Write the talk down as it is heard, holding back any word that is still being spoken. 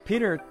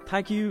Peter,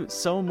 thank you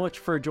so much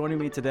for joining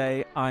me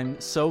today. I'm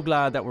so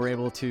glad that we're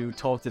able to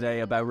talk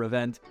today about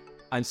Revent.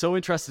 I'm so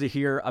interested to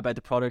hear about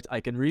the product. I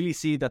can really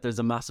see that there's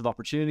a massive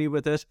opportunity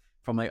with it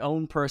from my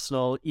own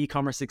personal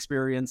e-commerce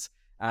experience.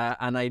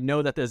 And I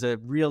know that there's a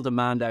real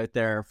demand out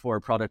there for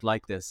a product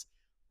like this.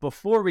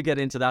 Before we get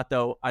into that,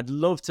 though, I'd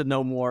love to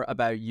know more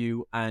about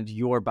you and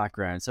your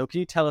background. So can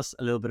you tell us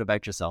a little bit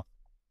about yourself?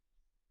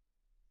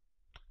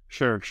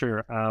 Sure.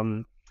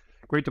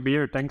 Great to be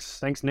here.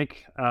 Thanks,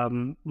 Nick.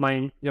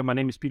 My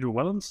name is Peter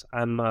Wellens.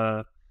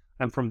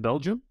 I'm from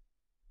Belgium.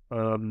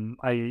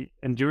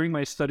 And during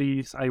my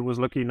studies, I was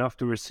lucky enough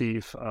to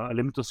receive a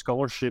limited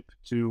scholarship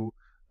to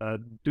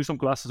do some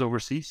classes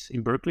overseas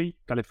in Berkeley,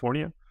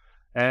 California,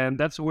 and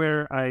that's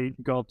where I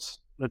got,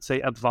 let's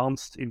say,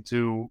 advanced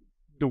into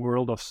the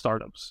world of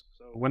startups.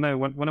 So when I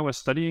was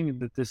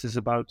studying, this is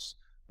about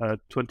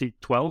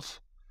 2012.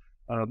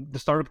 The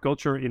startup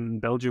culture in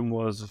Belgium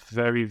was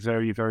very,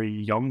 very, very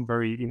young,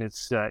 very in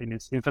its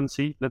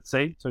infancy, let's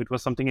say. So it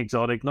was something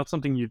exotic, not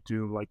something you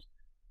do. Like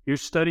you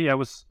study. I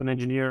was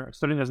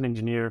studying as an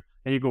engineer,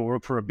 and you go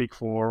work for a Big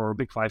Four or a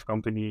Big Five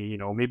company.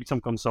 Maybe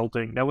some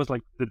consulting. That was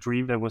like the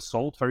dream that was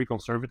sold, very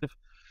conservative.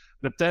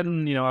 But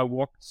then, I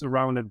walked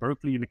around at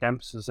Berkeley in the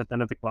campuses at the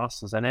end of the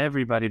classes, and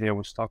everybody there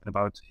was talking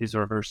about his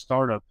or her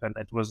startup, and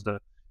it was the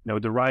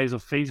rise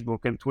of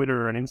Facebook and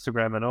Twitter and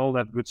Instagram and all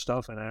that good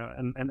stuff, and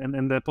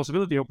the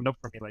possibility opened up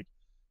for me, like,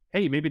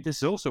 hey, maybe this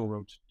is also a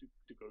road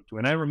to go to.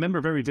 And I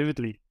remember very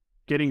vividly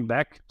getting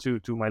back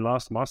to my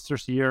last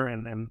master's year,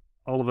 and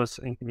all of us,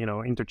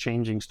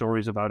 interchanging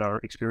stories about our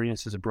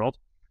experiences abroad.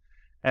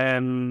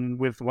 And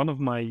with one of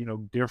my,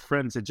 dear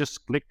friends, it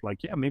just clicked,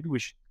 like, yeah, maybe we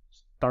should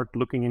start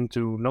looking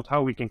into not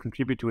how we can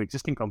contribute to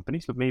existing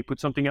companies, but maybe put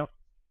something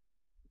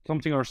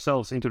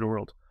ourselves into the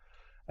world.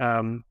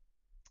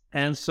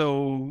 And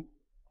so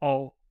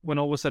when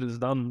all was said and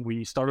done,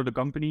 we started a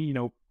company,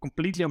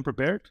 completely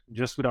unprepared,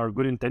 just with our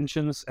good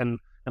intentions and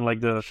like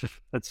the,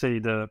 let's say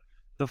the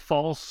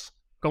false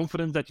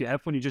confidence that you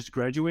have when you just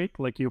graduate,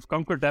 like you've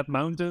conquered that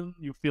mountain,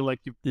 you feel like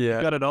you've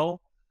got it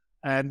all.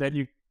 And then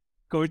you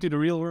go into the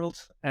real world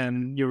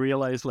and you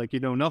realize like,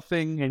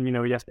 nothing, and,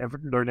 you have to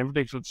learn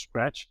everything from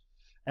scratch.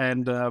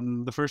 And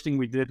the first thing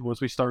we did was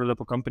we started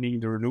up a company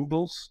in the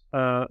renewables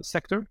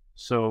sector.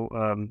 So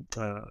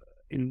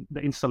in the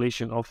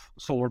installation of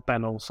solar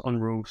panels on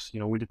roofs,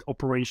 we did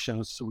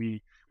operations.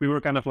 We were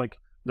kind of like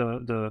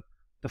the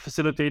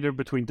facilitator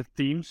between the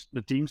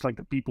teams, like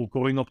the people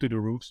going up to the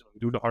roofs,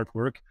 do the hard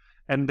work,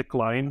 and the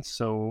clients.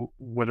 So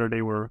whether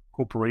they were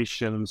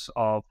corporations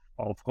of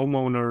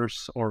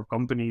homeowners or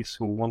companies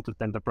who wanted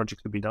then the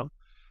project to be done.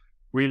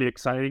 Really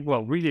exciting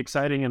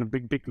and a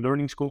big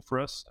learning scope for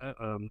us.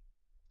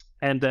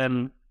 And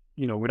then,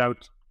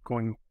 without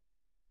going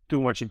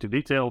too much into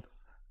detail,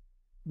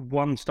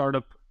 one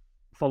startup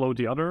followed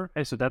the other.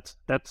 So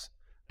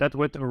that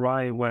went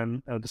awry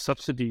when the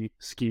subsidy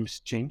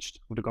schemes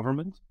changed with the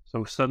government.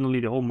 So suddenly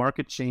the whole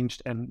market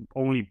changed, and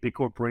only big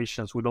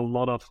corporations with a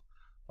lot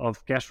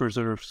of cash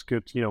reserves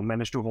could,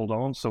 manage to hold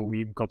on. So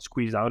we got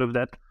squeezed out of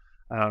that.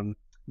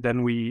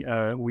 Then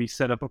we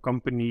set up a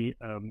company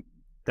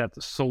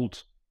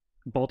that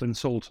bought and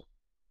sold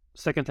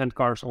secondhand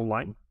cars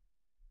online.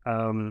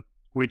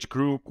 Which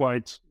grew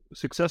quite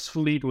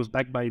successfully. It was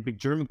backed by a big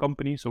German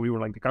company, so we were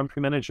like the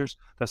country managers.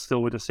 That's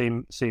still with the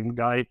same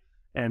guy,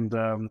 and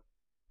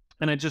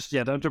I just the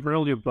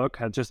entrepreneurial bug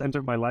had just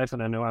entered my life,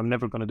 and I know I'm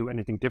never going to do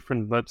anything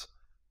different but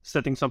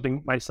setting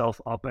something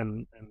myself up.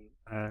 And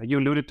you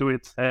alluded to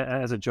it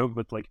as a joke,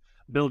 but like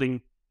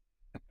building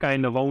a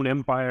kind of own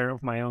empire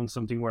of my own,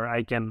 something where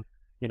I can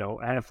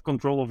have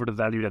control over the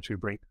value that we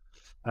bring.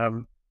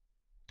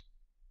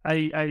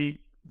 I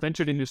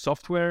ventured into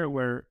software,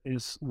 where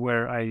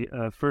I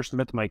first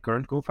met my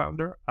current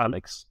co-founder,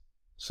 Alex.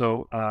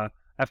 So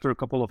after a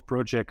couple of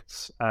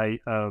projects, I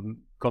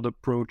got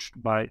approached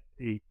by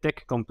a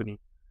tech company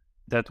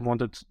that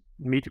wanted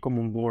me to come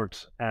on board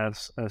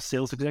as a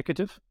sales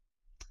executive.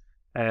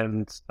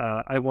 And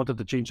I wanted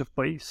a change of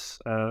pace.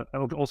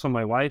 Also,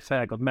 my wife,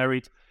 I got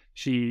married.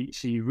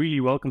 She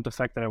really welcomed the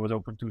fact that I was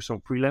open to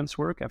some freelance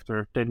work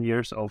after 10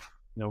 years of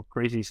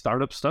crazy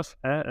startup stuff.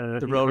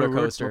 The roller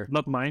coaster,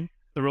 not mine.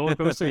 The roller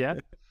coaster, yeah.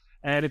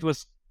 And it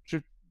was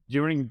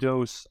during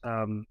those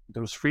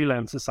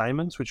freelance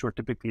assignments, which were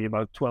typically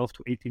about 12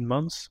 to 18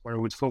 months, where I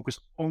would focus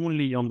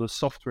only on the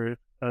software,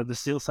 the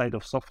sales side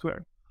of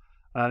software,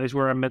 is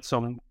where I met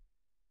some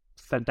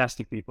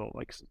fantastic people.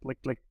 Like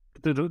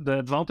the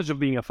advantage of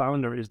being a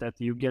founder is that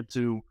you get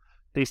to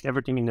taste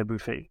everything in the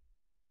buffet.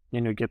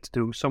 You get to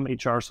do some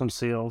HR, some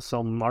sales,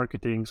 some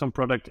marketing, some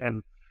product,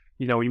 and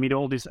you meet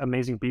all these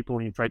amazing people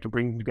and you try to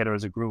bring them together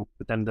as a group.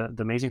 But then the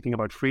amazing thing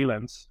about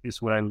freelance is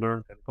what I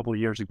learned a couple of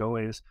years ago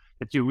is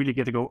that you really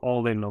get to go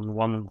all in on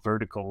one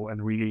vertical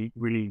and really,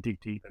 really dig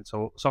deep. And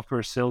so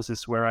software sales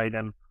is where I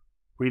then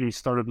really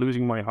started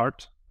losing my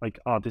heart. Like,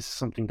 this is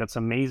something that's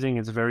amazing.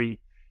 It's very,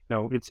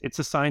 it's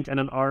a science and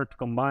an art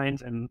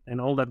combined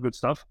and all that good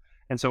stuff.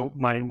 And so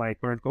my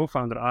current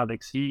co-founder,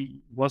 Alex,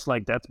 he was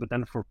like that, but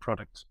then for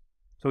product.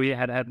 So he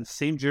had the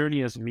same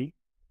journey as me.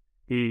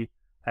 He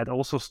had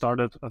also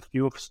started a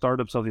few of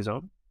startups of his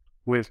own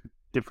with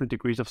different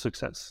degrees of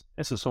success.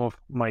 And so some of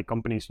my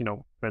companies,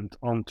 went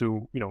on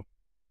to,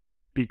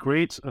 be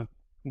great,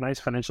 nice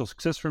financial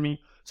success for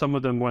me. Some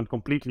of them went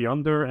completely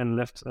under and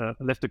left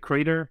a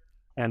crater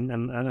and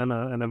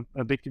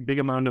a big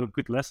amount of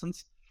good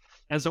lessons.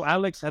 And so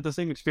Alex had the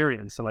same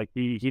experience. So like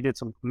he did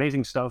some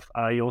amazing stuff.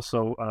 I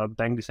also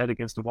banged his head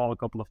against the wall a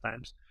couple of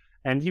times.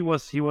 And he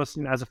was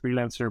as a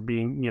freelancer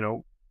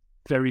being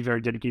very,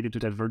 very dedicated to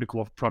that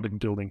vertical of product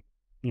building.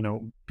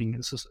 Being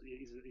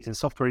he's a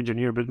software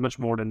engineer, but much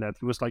more than that.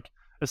 He was like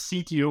a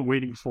CTO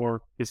waiting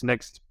for his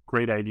next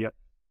great idea.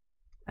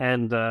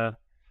 And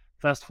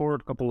fast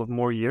forward a couple of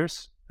more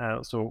years.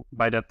 So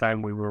by that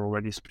time, we were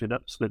already split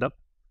up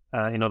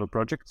in other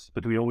projects,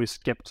 but we always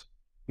kept,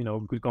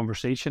 good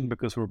conversation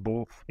because we're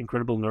both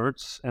incredible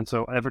nerds. And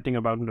so everything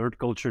about nerd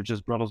culture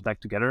just brought us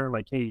back together.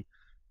 Like, hey,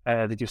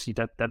 did you see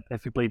that?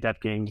 If you played that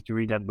game, did you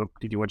read that book?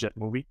 Did you watch that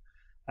movie?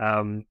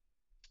 And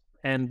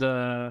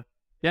on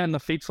a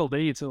fateful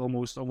day, it's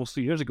almost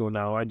 2 years ago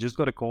now, I just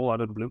got a call out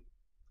of the blue.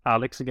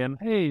 Alex again,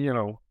 hey,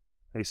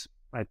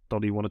 I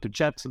thought he wanted to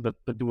chat, but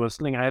do a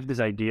sling. I have this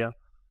idea,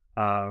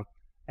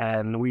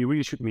 and we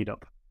really should meet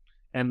up.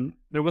 And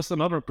there was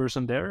another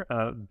person there,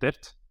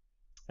 Bert,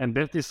 and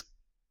Bert is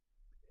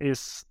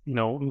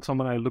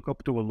someone I look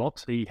up to a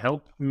lot. He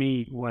helped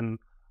me when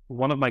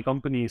one of my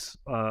companies,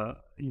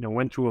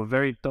 went through a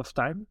very tough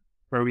time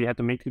where we had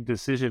to make a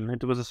decision.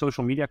 It was a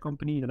social media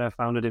company that I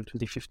founded in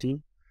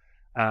 2015.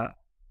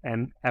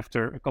 And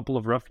after a couple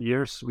of rough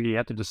years, we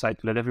had to decide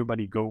to let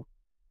everybody go,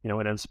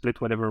 and then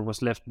split whatever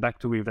was left back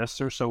to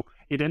investors. So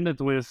it ended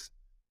with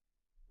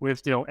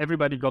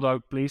everybody got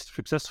outplaced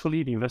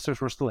successfully. The investors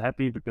were still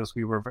happy because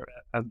we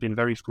had been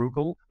very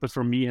frugal. But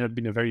for me, it had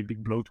been a very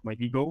big blow to my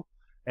ego.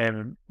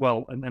 And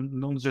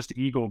not just the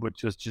ego, but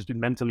just been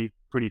mentally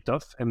pretty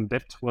tough. And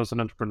Bert was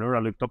an entrepreneur I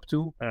looked up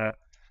to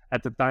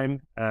at the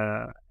time,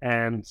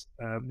 and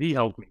he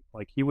helped me.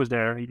 Like he was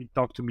there, he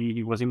talked to me,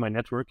 he was in my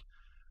network,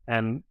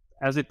 and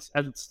as it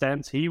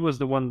stands, he was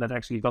the one that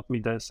actually got me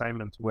the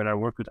assignment where I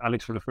worked with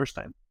Alex for the first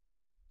time.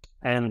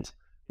 And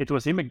it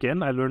was him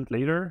again, I learned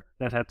later,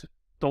 that had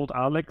told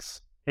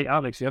Alex, hey,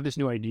 Alex, you have this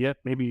new idea.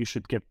 Maybe you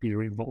should get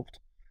Peter involved.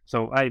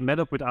 So I met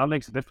up with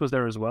Alex. Beth was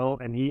there as well.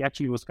 And he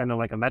actually was kind of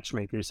like a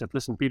matchmaker. He said,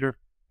 listen, Peter,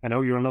 I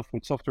know you're in love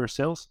with software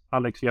sales.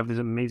 Alex, you have this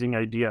amazing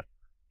idea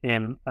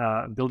in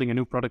building a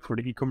new product for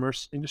the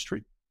e-commerce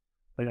industry.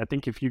 Like, I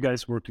think if you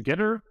guys work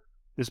together,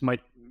 this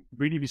might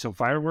really be some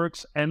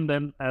fireworks. And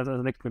then as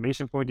an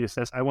exclamation point, he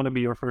says, I want to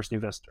be your first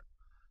investor.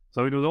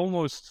 So it was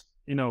almost,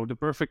 the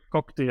perfect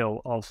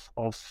cocktail of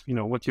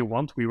what you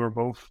want. We were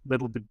both a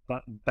little bit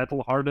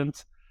battle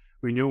hardened.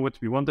 We knew what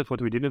we wanted,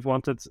 what we didn't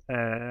want it.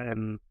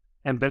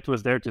 And Beth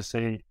was there to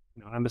say,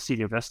 I'm a seed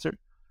investor.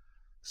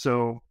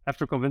 So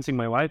after convincing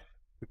my wife,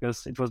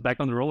 because it was back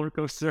on the roller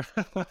coaster,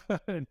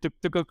 it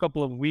took a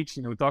couple of weeks,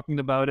 talking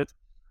about it.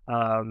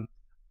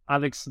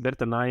 Alex,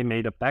 Bert, and I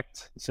made a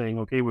pact saying,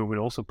 okay, we will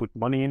also put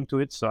money into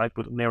it. So I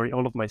put nearly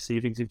all of my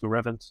savings into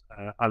Revent.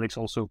 Alex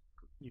also,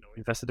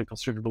 invested a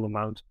considerable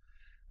amount.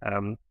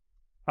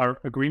 Our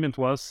agreement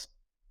was,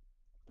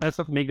 let's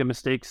not make the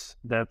mistakes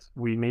that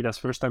we made as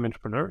first-time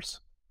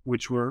entrepreneurs,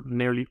 which were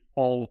nearly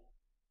all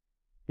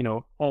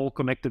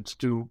connected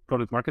to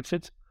product market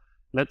fit.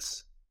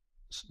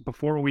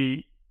 Before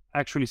we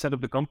actually set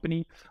up the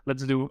company,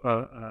 let's do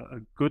a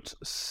good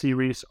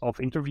series of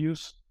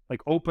interviews,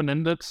 like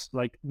open-ended,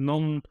 like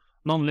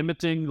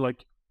non-limiting,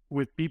 like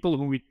with people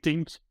who we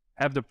think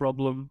have the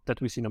problem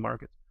that we see in the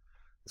market.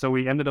 So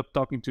we ended up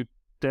talking to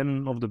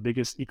 10 of the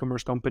biggest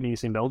e-commerce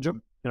companies in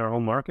Belgium, in our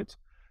home market,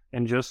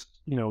 and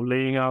just,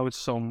 laying out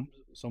some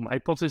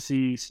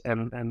hypotheses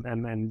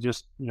and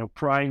just,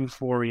 prying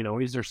for,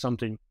 is there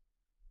something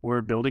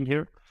we're building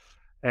here?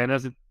 And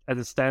as it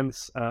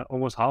stands,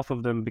 almost half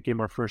of them became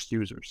our first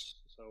users.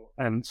 So,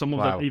 and some of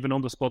them even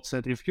on the spot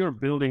said, if you're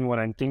building what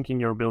I'm thinking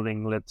you're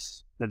building,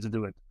 let's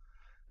do it.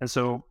 And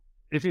so,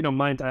 if you don't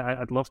mind,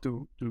 I'd love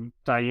to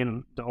tie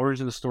in the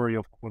origin story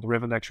of what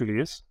Revent actually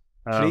is.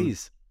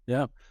 Please.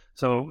 Yeah.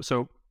 So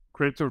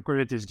credit where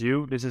credit is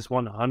due. This is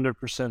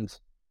 100%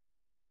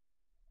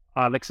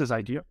 Alex's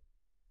idea.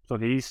 So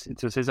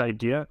it was his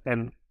idea,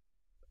 and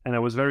I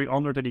was very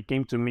honored that he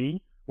came to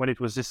me when it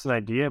was just an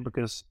idea,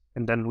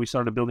 and then we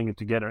started building it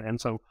together.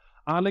 And so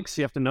Alex,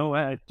 you have to know,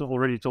 I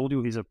already told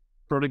you, he's a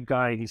product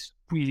guy. He's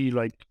really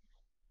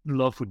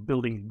love with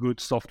building good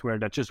software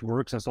that just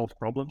works and solves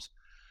problems.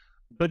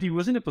 But he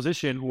was in a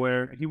position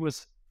where he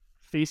was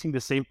facing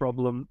the same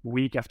problem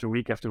week after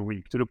week after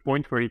week, to the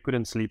point where he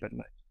couldn't sleep at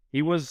night.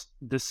 He was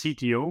the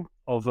CTO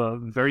of a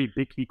very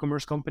big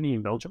e-commerce company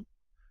in Belgium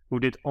who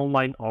did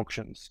online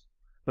auctions,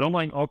 but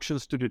online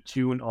auctions to the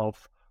tune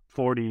of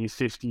 $40,000,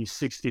 $50,000,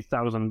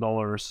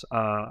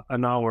 $60,000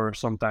 an hour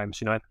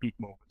sometimes, at peak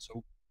moments.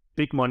 So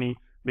big money,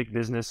 big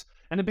business,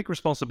 and a big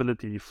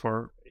responsibility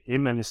for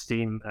him and his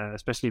team,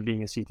 especially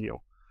being a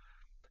CTO.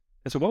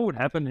 And so what would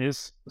happen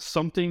is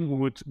something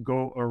would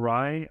go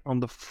awry on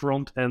the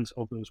front end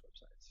of those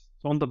websites.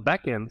 So on the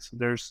back end,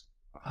 there's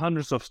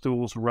hundreds of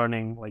tools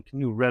running, like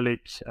New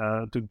Relic,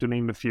 to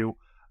name a few,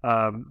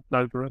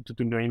 to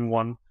name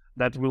one,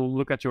 that will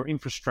look at your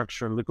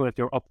infrastructure, look at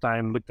your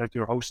uptime, look at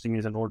your hosting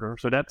is in order.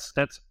 So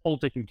that's all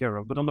taken care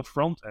of. But on the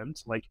front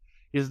end, like,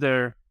 is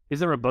there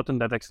a button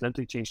that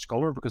accidentally changed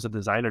color because a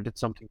designer did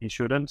something he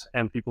shouldn't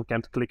and people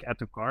can't click add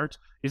to cart?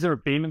 Is there a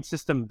payment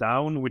system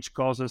down which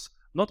causes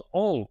not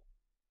all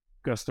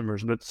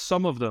customers, but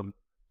some of them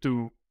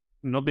to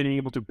not being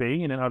able to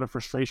pay and then out of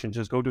frustration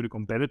just go to the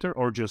competitor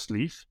or just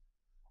leave?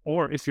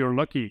 Or if you're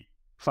lucky,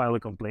 file a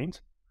complaint.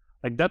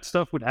 Like, that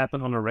stuff would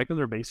happen on a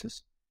regular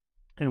basis.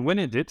 And when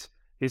it did,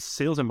 his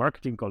sales and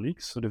marketing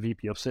colleagues, so the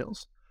VP of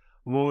sales,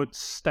 would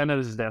stand at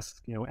his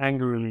desk,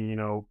 angrily,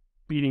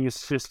 beating his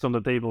fist on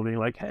the table, being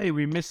like, hey,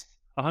 we missed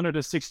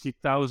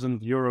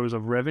 160,000 euros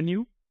of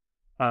revenue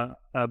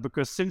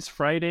because since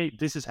Friday,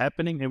 this is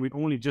happening and we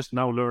only just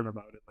now learn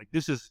about it. Like,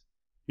 this is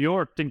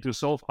your thing to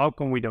solve. How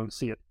come we don't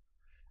see it?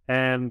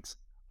 And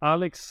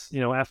Alex,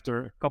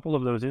 after a couple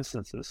of those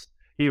instances,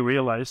 he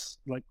realized,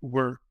 like,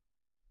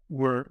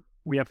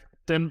 we have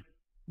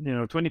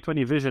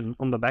 2020 vision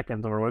on the back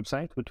end of our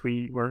website, but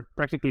we were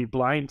practically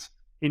blind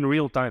in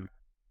real time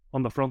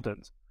on the front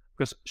end.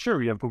 Because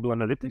sure, you have Google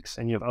Analytics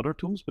and you have other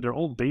tools, but they're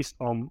all based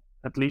on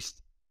at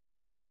least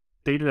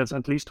data that's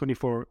at least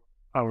 24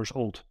 hours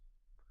old.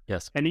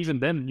 Yes. And even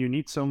then, you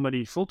need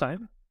somebody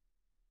full-time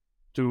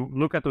to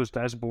look at those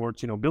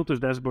dashboards, build those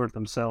dashboards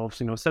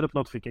themselves, set up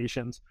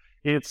notifications.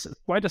 It's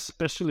quite a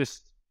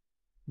specialist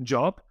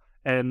job,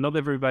 and not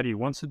everybody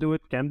wants to do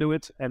it, can do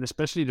it. And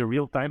especially the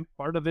real-time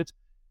part of it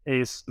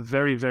is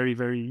very, very,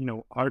 very,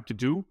 hard to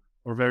do,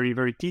 or very,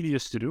 very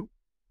tedious to do.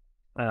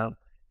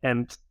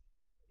 And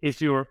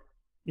if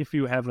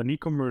you have an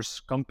e-commerce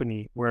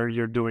company where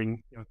you're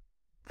doing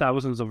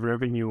thousands of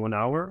revenue an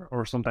hour,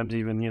 or sometimes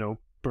even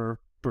per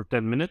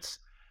 10 minutes,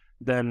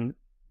 then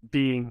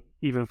being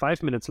even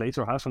 5 minutes late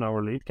or half an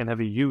hour late can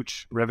have a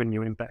huge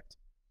revenue impact.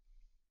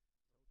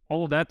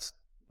 All that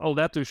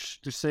to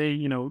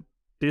say,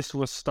 this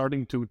was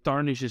starting to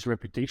tarnish his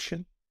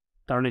reputation,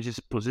 tarnish his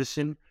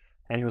position,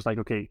 and he was like,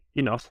 okay,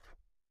 enough.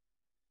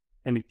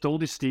 And he told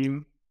his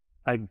team,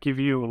 I give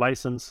you a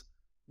license,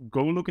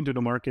 go look into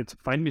the market,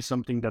 find me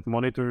something that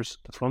monitors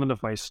the front end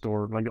of my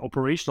store, like the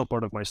operational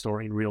part of my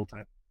store in real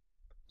time,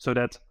 so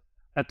that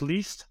at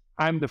least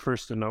I'm the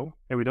first to know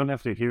and we don't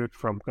have to hear it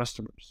from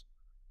customers.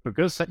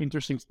 Because that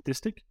interesting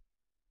statistic,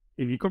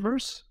 in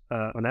e-commerce,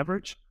 on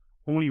average,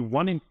 only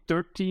 1 in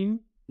 13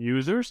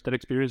 users that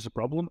experience a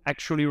problem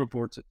actually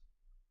reports it.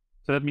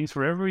 So that means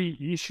for every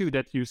issue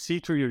that you see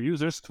through your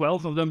users,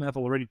 12 of them have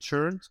already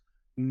churned,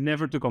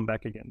 never to come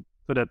back again.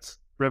 So that's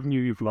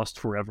revenue you've lost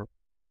forever.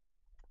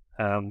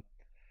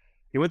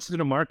 He went to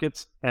the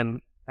market,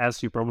 and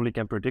as you probably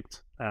can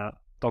predict,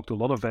 talked to a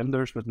lot of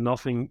vendors, but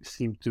nothing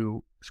seemed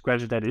to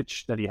scratch that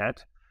itch that he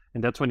had.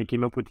 And that's when he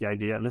came up with the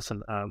idea,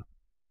 listen,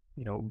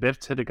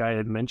 Bert, the guy I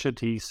had mentioned,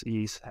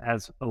 he's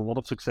has a lot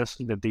of success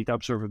in the data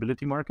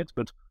observability market,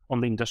 but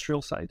on the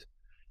industrial side,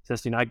 he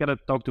says, I got to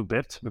talk to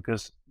Bert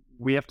because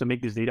we have to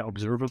make this data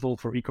observable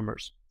for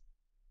e-commerce.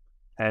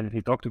 And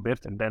he talked to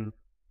Bert, and then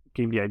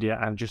came the idea,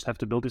 I just have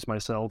to build this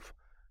myself.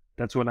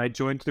 That's when I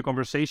joined the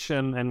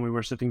conversation, and we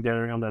were sitting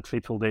there on that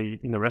fateful day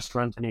in the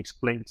restaurant, and he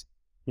explained,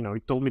 he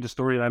told me the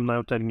story that I'm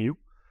now telling you.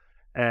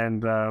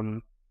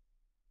 And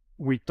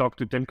we talked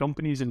to 10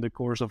 companies in the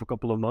course of a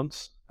couple of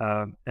months,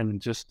 and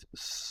just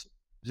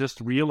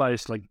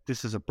realized, like,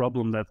 this is a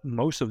problem that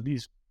most of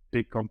these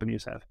big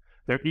companies have.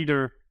 They're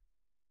either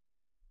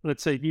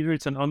it's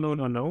an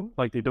unknown,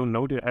 like they don't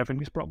know they're having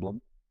this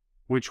problem,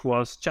 which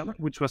was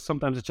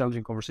sometimes a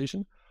challenging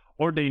conversation,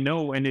 or they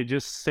know and they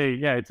just say,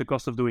 yeah, it's the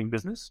cost of doing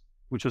business,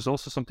 which was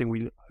also something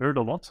we heard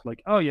a lot.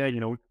 Like, oh yeah,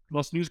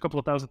 lose a couple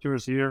of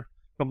 €1,000 here,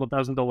 a couple of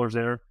 $1,000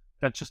 there.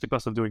 That's just the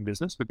cost of doing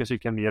business because you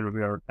can be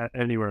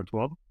anywhere at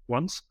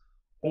once.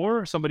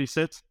 Or somebody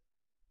said,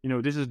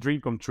 this is a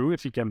dream come true.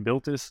 If you can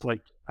build this,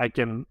 like I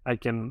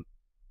can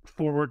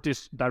forward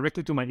this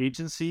directly to my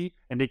agency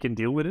and they can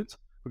deal with it.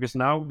 Because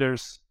now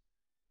there's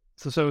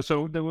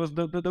so there was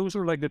those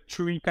were like the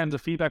 3 kinds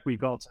of feedback we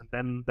got, and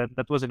then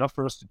that was enough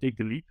for us to take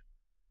the leap.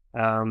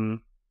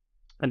 And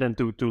then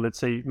to let's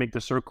say make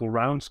the circle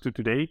round to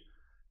today,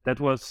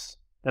 that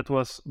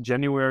was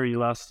January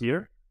last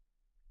year.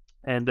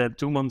 And then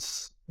 2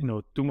 months,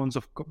 2 months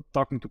of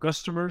talking to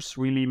customers,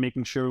 really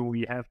making sure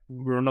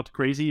we're not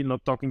crazy,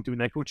 not talking to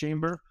an echo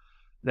chamber.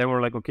 Then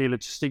we're like, okay,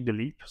 let's just take the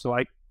leap. So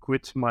I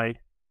quit my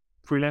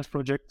freelance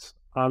project.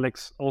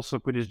 Alex also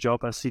quit his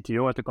job as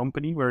CTO at the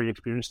company where he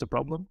experienced a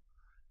problem.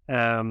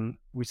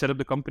 We set up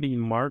the company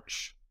in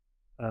March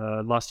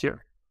last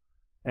year,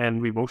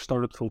 and we both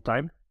started full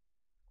time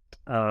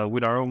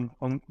with our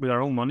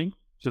own money,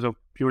 so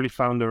purely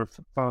founder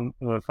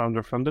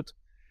funded.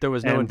 There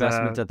was no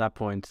investment at that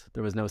point.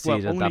 There was no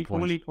seed at that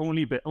point.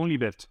 Only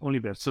bit.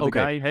 So okay. The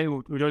guy, hey,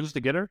 we joined us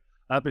together.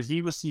 But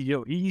he was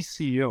CEO. He's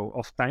CEO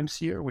of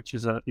TimesHere, which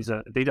is a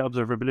data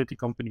observability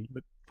company,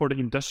 but for the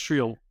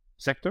industrial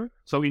sector.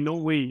 So in no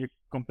way a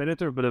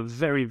competitor, but a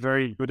very,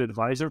 very good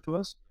advisor to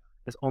us.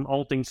 It's on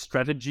all things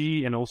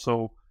strategy and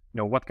also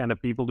what kind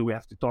of people do we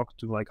have to talk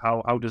to? Like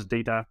how does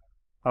data,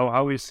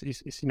 how is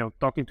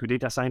talking to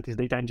data scientists,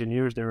 data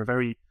engineers? They're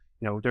very,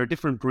 there are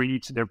different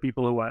breeds. There are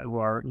people who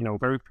are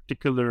very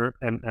particular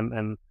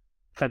and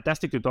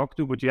fantastic to talk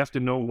to, but you have to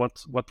know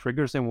what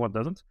triggers them, what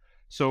doesn't.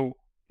 So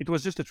it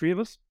was just the three of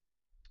us,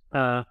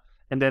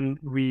 and then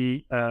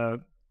we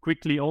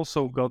quickly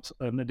also got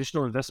an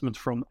additional investment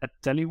from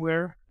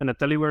Ateliware. And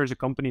Ateliware is a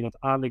company that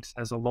Alex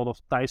has a lot of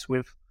ties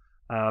with.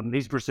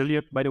 He's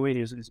Brazilian, by the way.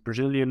 He's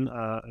Brazilian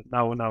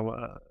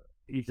now.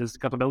 He's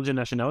got a Belgian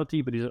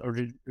nationality, but he's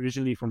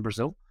originally from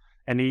Brazil.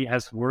 And he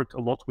has worked a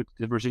lot with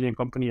the Brazilian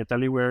company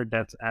Ateliware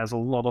that has a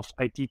lot of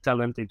IT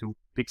talent. They do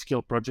big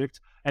scale projects.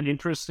 And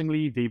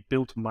interestingly, they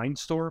built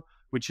Mindstore,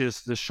 which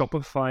is the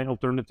Shopify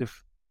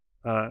alternative,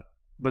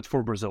 but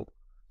for Brazil.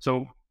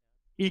 So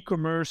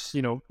e-commerce,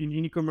 in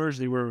e-commerce,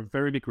 they were a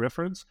very big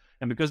reference.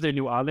 And because they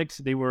knew Alex,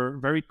 they were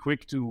very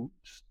quick to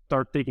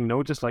start taking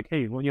notice, like,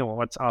 hey, well,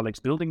 what's Alex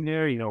building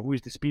there? Who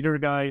is this Peter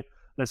guy?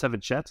 Let's have a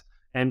chat.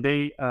 And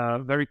they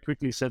very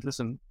quickly said,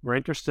 listen, we're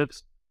interested.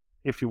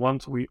 If you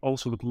want, we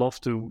also would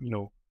love to,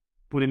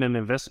 put in an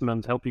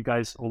investment, help you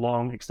guys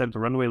along, extend the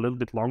runway a little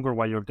bit longer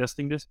while you're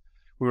testing this.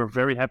 We were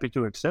very happy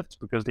to accept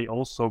because they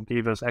also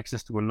gave us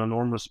access to an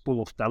enormous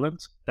pool of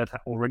talent that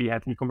already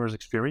had e-commerce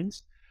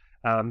experience.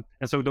 And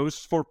so those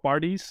four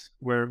parties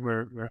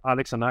where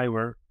Alex and I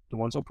were the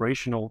ones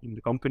operational in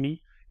the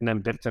company, and then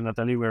Bert and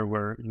Ateliware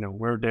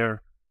were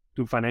there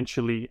to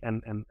financially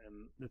and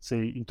let's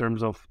say in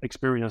terms of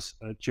experience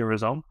cheer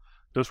us on.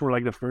 Those were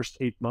like the first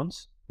 8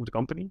 months of the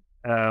company.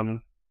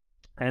 And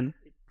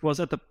it was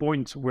at the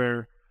point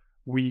where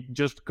we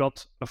just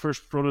got a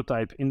first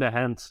prototype in the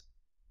hands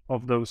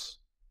of those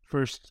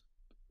first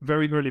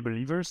very early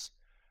believers,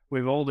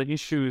 with all the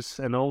issues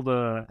and all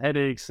the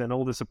headaches and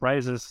all the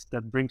surprises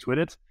that brings with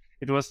it.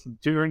 It was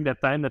during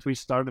that time that we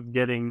started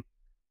getting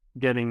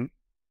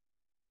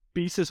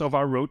pieces of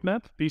our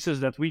roadmap, pieces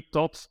that we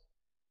thought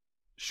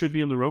should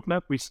be on the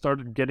roadmap. We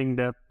started getting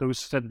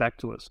those fed back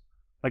to us.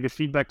 Like the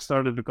feedback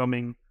started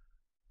becoming,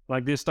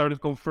 like they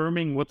started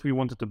confirming what we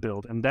wanted to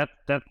build. And that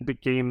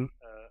became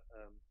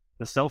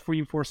the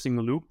self-reinforcing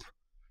loop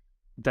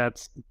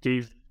that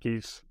gave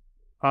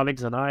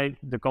Alex and I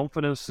the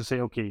confidence to say,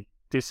 okay,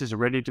 this is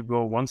ready to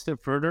go one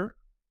step further.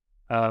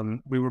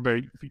 We were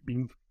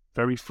being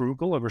very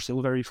frugal, and we're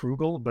still very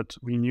frugal, but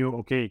we knew,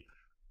 okay,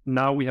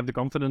 now we have the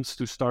confidence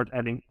to start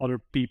adding other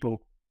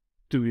people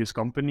to this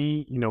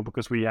company,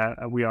 because we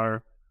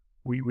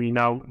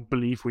now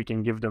believe we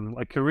can give them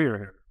a career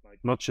here, like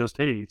not just,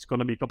 hey, it's going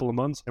to be a couple of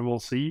months and we'll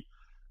see.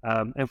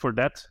 And for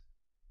that,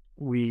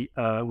 we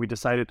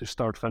decided to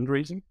start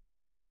fundraising,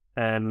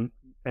 and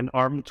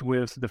armed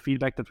with the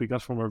feedback that we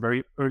got from our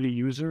very early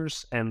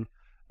users and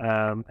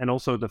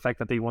also the fact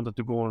that they wanted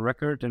to go on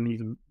record and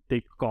even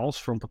take calls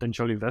from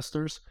potential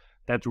investors,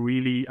 that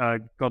really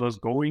got us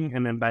going.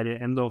 And then by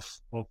the end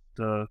of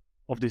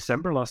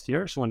December last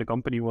year, so when the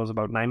company was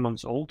about 9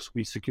 months old,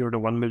 we secured a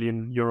 €1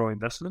 million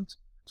investment.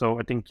 So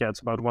I think, it's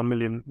about $1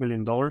 million,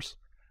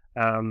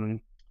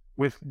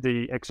 with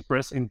the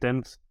express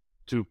intent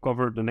to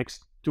cover the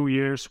next 2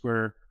 years,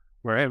 where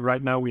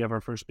right now we have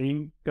our first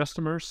paying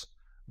customers.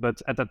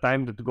 But at that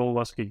time, the goal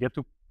was to get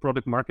to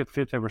product market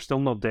fit, and we're still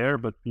not there,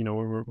 but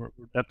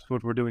that's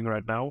what we're doing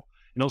right now.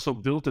 And also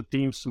build the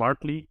team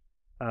smartly,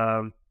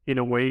 in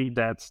a way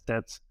that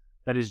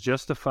is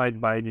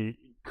justified by the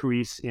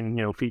increase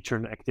in feature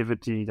and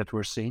activity that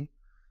we're seeing.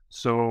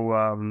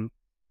 So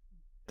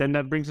then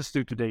that brings us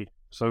to today.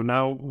 So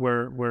now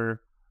we're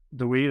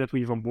the way that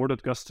we've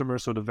onboarded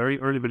customers. So the very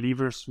early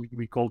believers,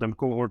 we call them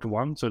cohort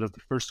 1. So that's the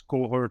first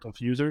cohort of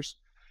users.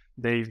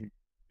 They've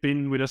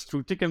been with us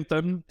through thick and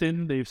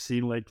thin. They've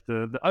seen like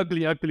the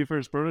ugly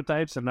first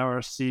prototypes, and now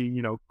are seeing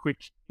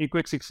in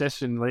quick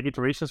succession like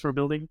iterations we're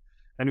building.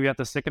 And we had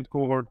the second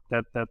cohort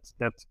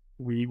that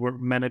we were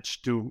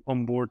managed to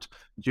onboard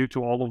due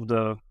to all of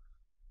the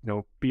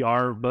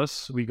PR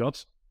buzz we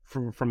got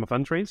from a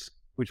fundraise,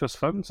 which was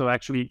fun. So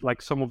actually,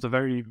 like some of the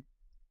very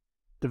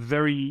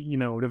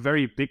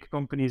big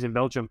companies in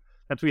Belgium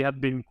that we had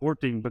been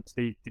courting, but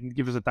they didn't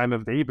give us a time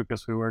of day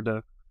because we were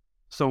the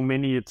so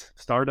many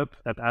startup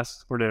that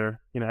asked for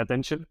their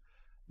attention.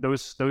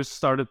 Those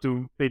started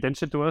to pay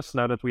attention to us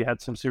now that we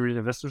had some serious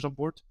investors on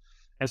board.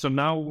 And so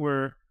now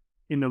we're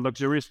in a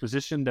luxurious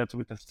position that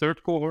with the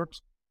third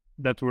cohort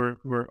that we're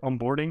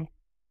onboarding,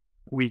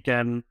 we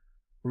can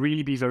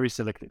really be very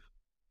selective.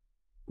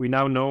 We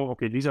now know,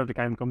 okay, these are the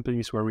kind of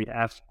companies where we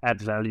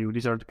add value.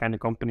 These are the kind of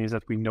companies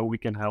that we know we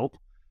can help.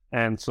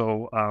 And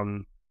so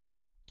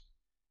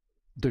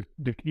the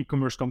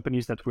e-commerce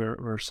companies that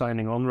we're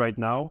signing on right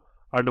now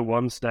are the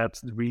ones that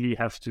really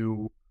have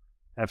to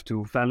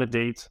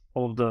validate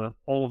all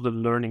of the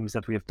learnings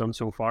that we have done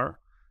so far.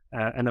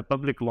 And a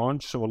public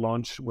launch, so a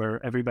launch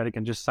where everybody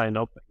can just sign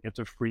up, get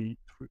a free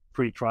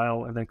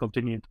trial, and then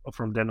continue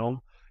from then on,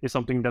 is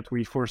something that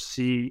we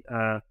foresee,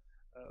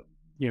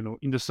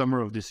 in the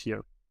summer of this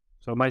year.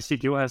 So my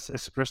CTO has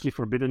expressly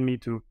forbidden me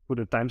to put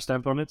a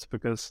timestamp on it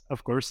because,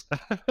 of course,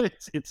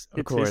 it's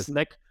his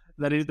neck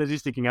that is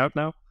sticking out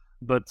now.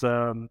 But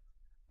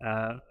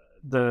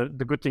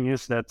the good thing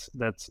is that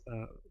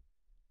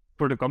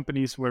for the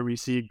companies where we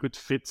see good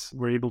fits,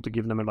 we're able to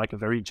give them a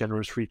very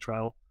generous free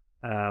trial,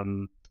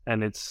 and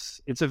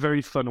it's a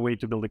very fun way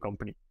to build a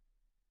company.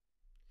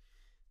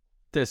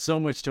 There's so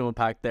much to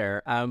unpack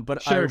there,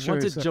 but I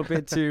want to jump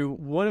into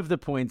one of the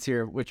points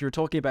here, which you're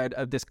talking about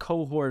this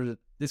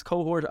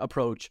cohort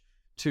approach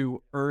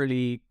to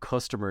early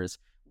customers.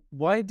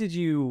 Why did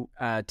you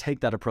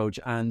take that approach,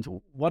 and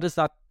what does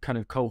that kind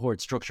of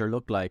cohort structure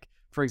look like?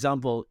 For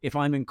example, if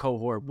I'm in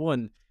cohort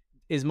 1,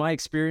 is my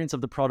experience of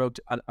the product,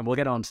 and we'll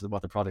get on to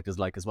what the product is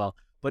like as well,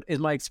 but is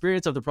my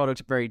experience of the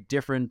product very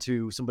different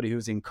to somebody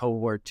who's in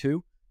cohort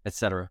 2,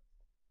 etc.?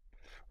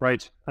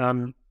 Right.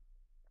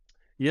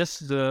 Yes,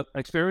 the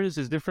experience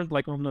is different,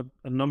 on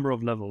a number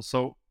of levels.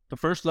 So the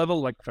first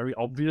level, very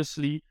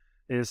obviously,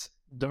 is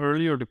the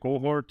earlier the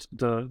cohort,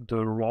 the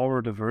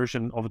rawer the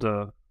version of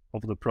the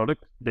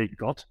product they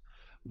got.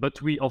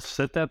 But we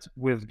offset that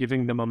with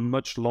giving them a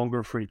much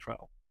longer free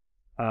trial.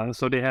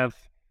 So they have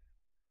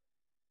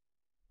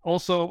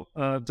also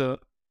the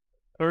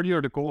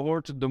earlier the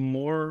cohort, the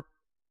more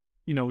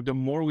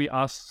we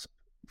ask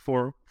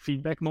for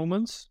feedback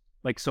moments.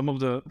 Like some of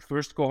the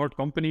first cohort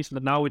companies,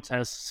 but now it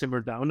has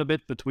simmered down a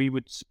bit, but we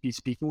would be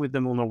speaking with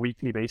them on a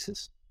weekly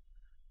basis.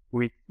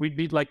 We'd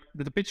be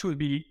the pitch would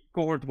be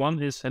cohort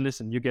 1 is, and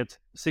listen, you get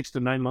 6 to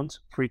 9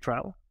 months free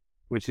trial,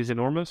 which is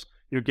enormous.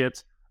 You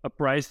get a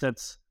price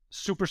that's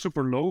super,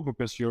 super low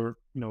because you're,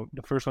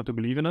 the first one to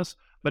believe in us.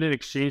 But in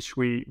exchange,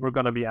 we're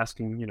going to be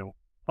asking,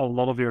 a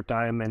lot of your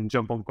time and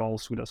jump on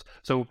calls with us.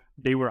 So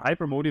they were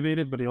hyper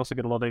motivated, but they also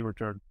get a lot in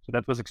return. So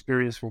that was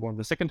experience for one.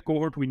 The second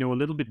cohort, we know a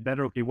little bit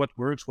better, okay, what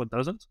works, what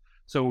doesn't.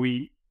 So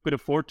we could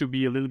afford to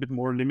be a little bit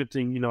more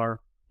limiting in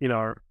our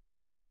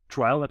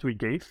trial that we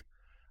gave.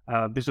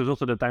 This was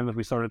also the time that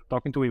we started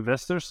talking to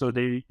investors. So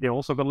they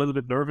also got a little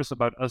bit nervous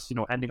about us,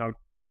 handing out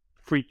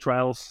free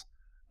trials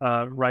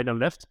right and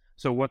left.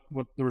 So what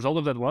the result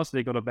of that was,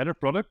 they got a better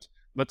product,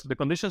 but the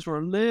conditions were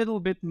a little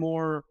bit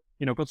more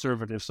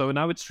conservative. So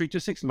now it's 3 to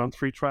 6 month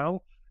free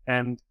trial,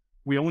 and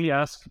we only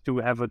ask to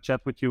have a chat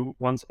with you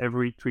once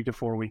every 3 to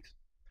 4 weeks.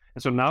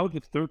 And so now the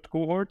third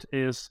cohort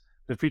is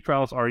the free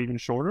trials are even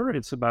shorter.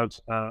 It's about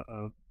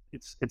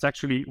it's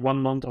actually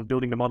 1 month of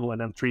building the model and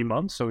then 3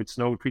 months. So it's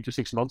no 3 to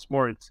 6 months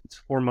more. It's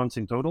 4 months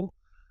in total.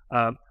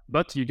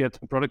 But you get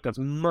a product that's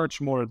much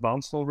more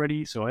advanced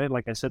already. So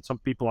like I said, some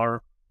people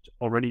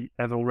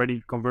have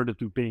already converted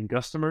to paying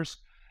customers,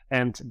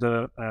 and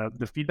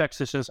the feedback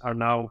sessions are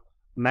now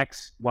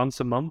max once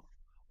a month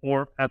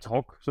or ad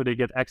hoc, so they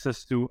get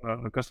access to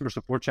a customer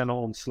support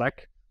channel on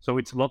Slack. So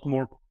it's a lot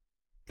more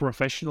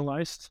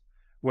professionalized,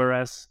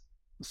 whereas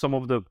some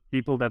of the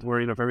people that were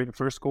in the very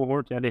first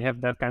cohort, they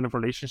have that kind of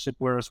relationship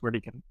where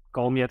they can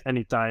call me at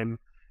any time.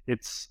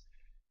 It's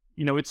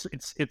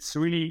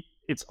really,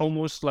 it's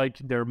almost like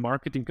they're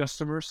marketing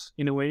customers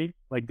in a way.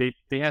 Like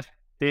they have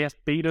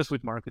paid us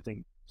with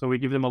marketing, so we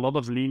give them a lot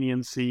of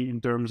leniency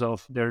in terms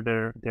of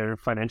their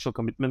financial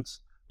commitments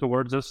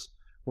towards us.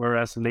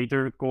 Whereas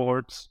later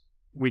cohorts,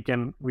 we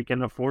can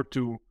afford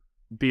to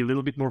be a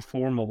little bit more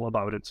formal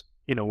about it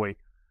in a way.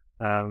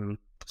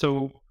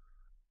 So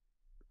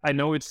I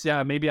know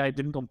maybe I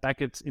didn't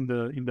unpack it in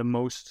the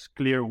most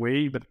clear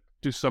way, but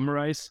to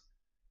summarize,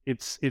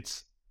 it's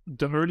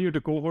the earlier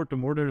the cohort, the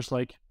more there's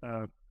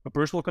a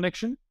personal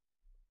connection,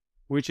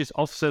 which is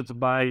offset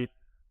by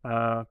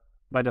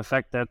the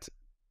fact that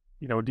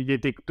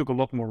they took a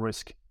lot more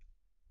risk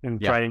in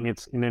trying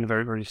it in a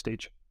very early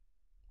stage.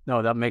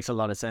 No, that makes a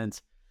lot of sense.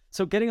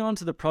 So getting on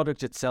to the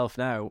product itself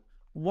now,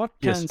 what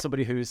can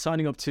somebody who's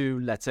signing up to,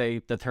 let's say,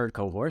 the third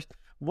cohort,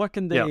 what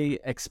can they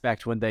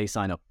expect when they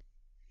sign up?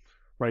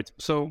 Right.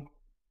 So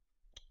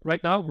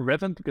right now,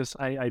 Revent, because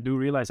I do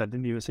realize I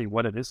didn't even say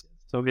what it is.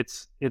 So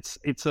it's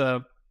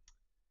a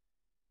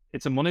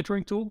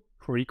monitoring tool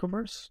for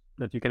e-commerce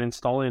that you can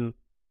install in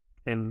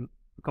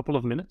a couple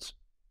of minutes,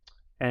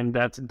 and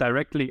that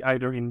directly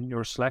either in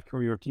your Slack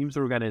or your Teams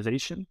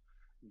organization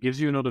gives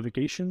you a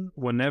notification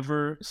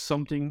whenever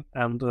something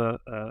on the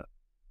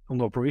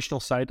operational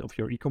side of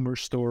your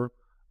e-commerce store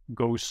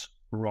goes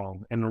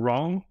wrong. And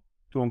wrong,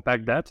 to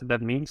unpack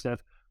that means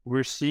that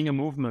we're seeing a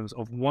movement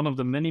of one of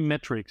the many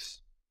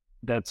metrics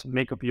that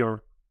make up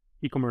your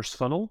e-commerce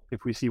funnel.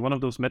 If we see one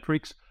of those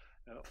metrics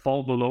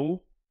fall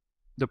below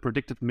the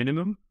predicted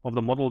minimum of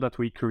the model that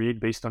we create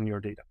based on your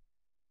data.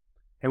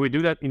 And we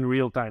do that in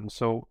real time.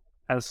 So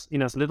as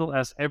little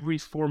as every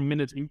 5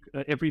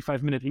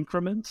 minute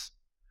increments,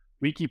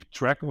 we keep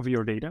track of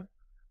your data.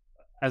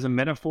 As a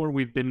metaphor,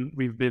 we've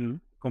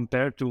been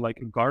compared to like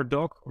a guard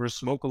dog or a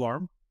smoke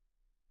alarm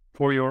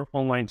for your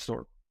online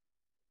store.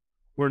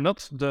 We're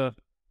not the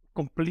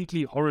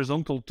completely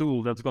horizontal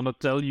tool that's going to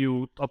tell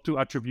you up to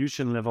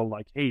attribution level,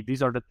 like, hey,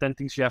 these are the 10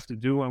 things you have to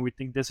do, and we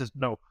think this is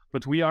no.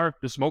 But we are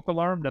the smoke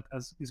alarm that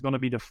is going to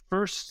be the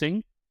first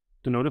thing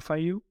to notify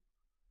you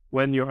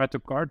when your add to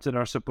carts that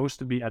are supposed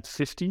to be at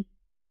 50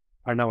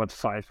 are now at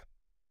 5.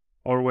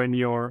 Or when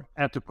your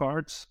add to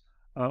carts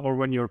or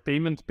when your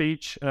payment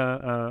page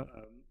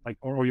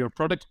or your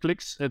product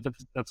clicks,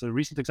 that's a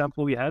recent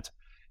example we had.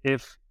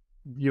 If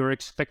you're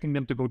expecting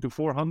them to go to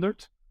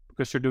 400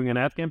 because you're doing an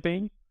ad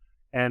campaign,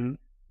 and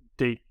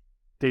they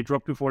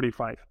drop to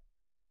 45.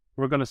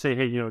 We're going to say,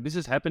 hey, this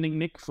is happening,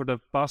 Nick, for the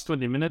past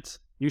 20 minutes.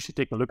 You should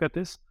take a look at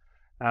this.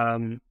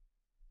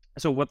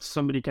 So what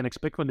somebody can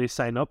expect when they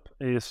sign up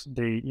is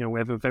we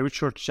have a very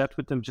short chat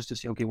with them just to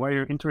say, okay, why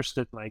are you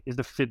interested? Like, is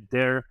the fit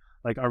there?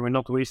 Like, are we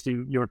not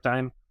wasting your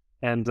time?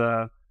 And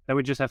then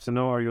we just have to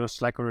know, are you a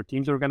Slack or a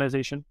Teams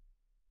organization?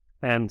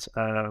 And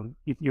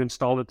if you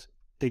install it,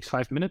 takes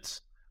 5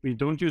 minutes. We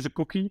don't use a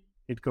cookie.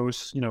 It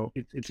goes, we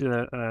don't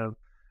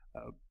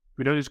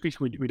use cookies.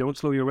 We don't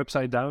slow your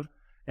website down.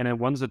 And then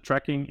once the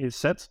tracking is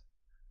set,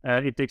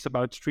 it takes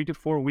about 3 to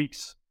 4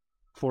 weeks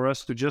for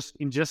us to just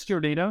ingest your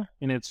data,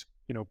 and it's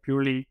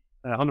purely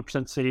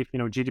 100% safe,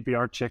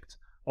 GDPR checked,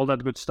 all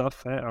that good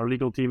stuff. Our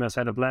legal team has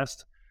had a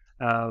blast,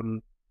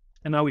 and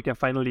now we can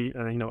finally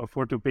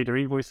afford to pay their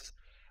invoices.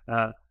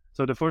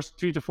 So the first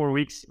 3 to 4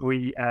 weeks,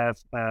 we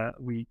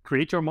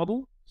create your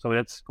model, so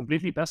that's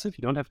completely passive.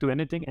 You don't have to do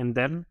anything, and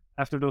then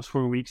after those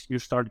 4 weeks, you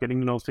start getting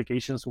the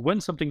notifications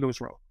when something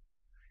goes wrong.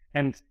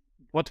 And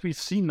what we've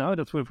seen now,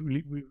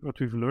 what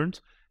we've learned,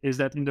 is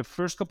that in the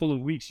first couple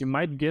of weeks, you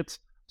might get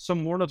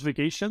some more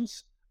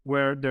notifications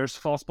where there's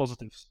false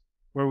positives,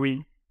 where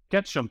we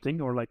catch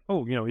something or like,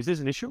 oh, is this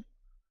an issue?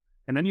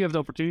 And then you have the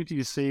opportunity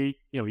to say,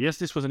 yes,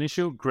 this was an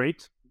issue,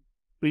 great,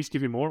 please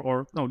give me more,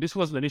 or no, this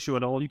wasn't an issue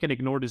at all, you can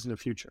ignore this in the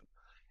future.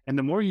 And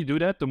the more you do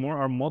that, the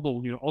more our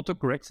model,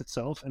 auto-corrects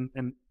itself,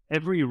 and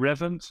every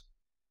relevant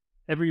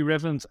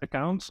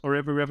account or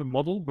every relevant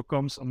model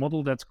becomes a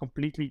model that's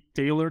completely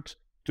tailored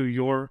to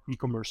your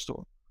e-commerce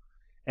store.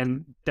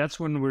 And that's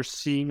when we're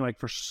seeing, like,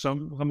 for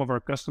some of our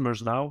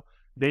customers now,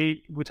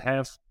 they would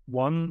have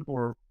 1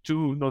 or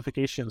 2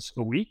 notifications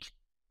a week,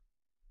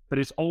 but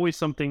it's always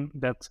something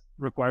that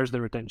requires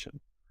their attention.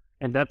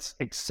 And that's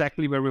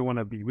exactly where we want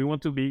to be. We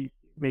want to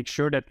make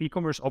sure that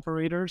e-commerce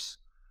operators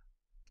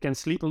can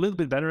sleep a little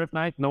bit better at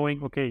night,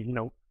 knowing, okay,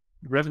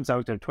 Revent's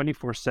out there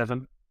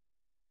 24/7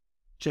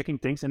 checking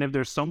things. And if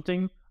there's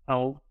something,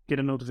 I'll get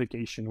a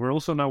notification. We're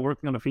also now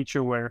working on a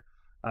feature where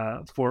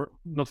for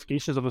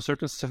notifications of a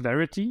certain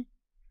severity,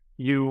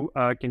 you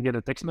can get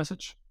a text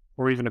message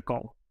or even a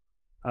call.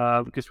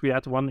 Because we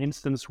had one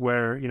instance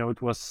where,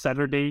 it was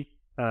Saturday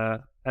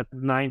at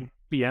 9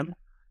 p.m.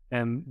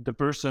 and the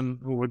person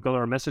who would get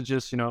our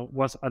messages,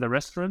 was at a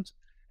restaurant,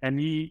 and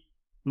he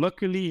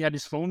luckily had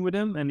his phone with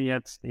him, and he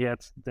had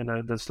then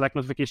the Slack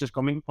notifications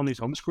coming on his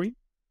home screen.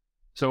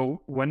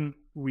 So when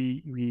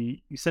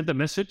we sent a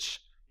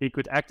message, he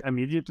could act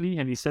immediately,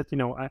 and he said,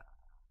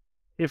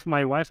 if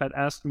my wife had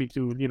asked me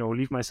to,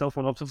 leave my cell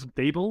phone off the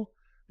table,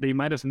 they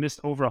might have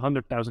missed over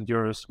 100,000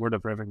 euros worth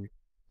of revenue.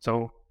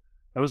 So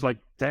I was like,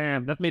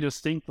 damn, that made us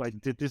think, like,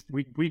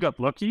 we got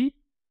lucky,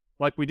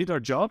 like, we did our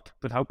job,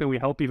 but how can we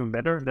help even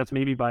better? That's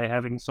maybe by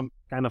having some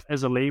kind of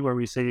SLA where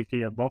we say,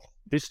 okay, above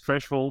this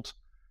threshold,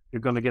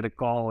 you're going to get a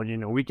call,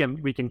 we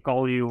can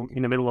call you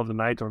in the middle of the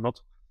night or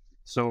not.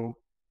 So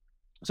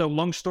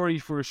long story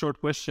for a short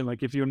question,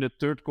 like, if you're in the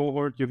 3rd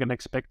cohort, you can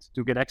expect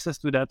to get access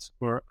to that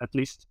for at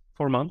least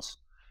 4 months.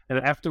 And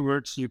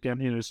afterwards, you can,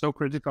 there's no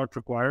credit card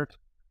required.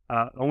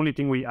 The only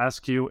thing we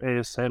ask you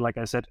is, like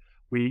I said,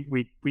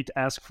 we'd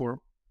ask for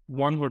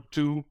 1 or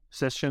 2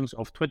 sessions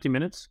of 20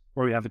 minutes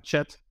where we have a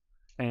chat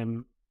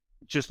and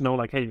just know,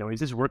 like, hey,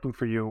 is this working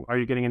for you? Are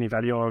you getting any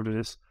value out of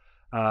this?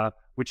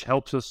 Which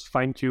helps us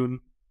fine tune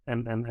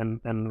and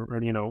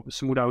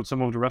smooth out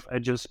some of the rough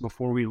edges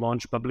before we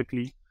launch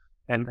publicly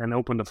and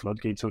open the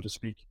floodgate, so to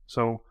speak.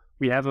 So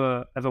we have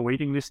a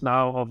waiting list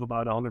now of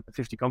about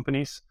 150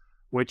 companies,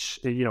 which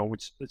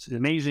it's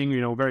amazing.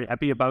 Very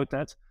happy about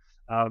that.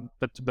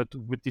 But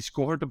with this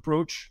cohort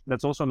approach,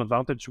 that's also an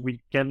advantage.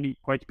 We can be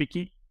quite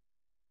picky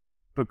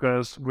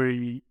because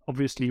we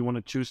obviously want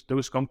to choose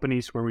those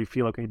companies where we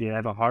feel, okay, they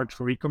have a heart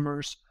for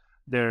e-commerce.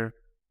 They're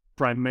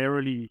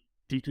primarily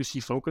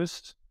D2C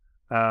focused.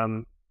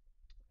 And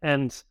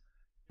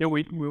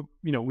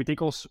we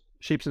take all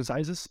shapes and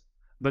sizes.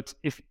 But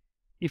if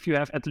you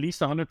have at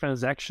least 100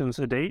 transactions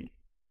a day,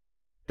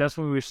 that's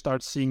when we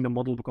start seeing the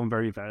model become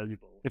very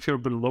valuable. If you're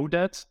below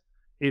that,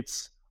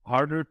 it's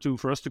harder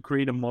for us to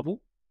create a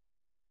model.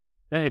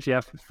 If you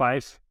have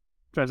 5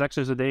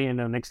 transactions a day and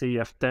the next day you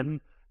have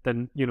 10,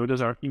 then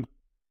those are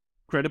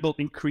incredible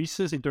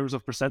increases in terms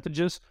of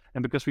percentages.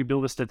 And because we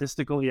build a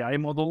statistical AI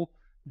model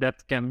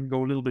that can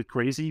go a little bit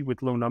crazy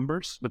with low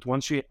numbers, but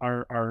once you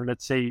are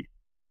let's say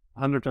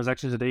 100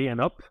 transactions a day and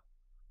up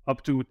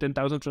to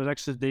 10,000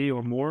 transactions a day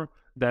or more,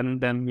 then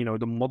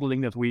the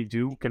modeling that we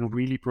do can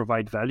really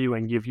provide value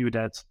and give you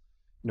that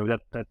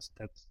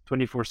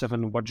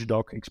 24/7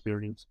 watchdog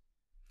experience.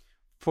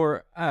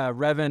 For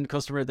Revent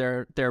customer,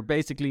 they're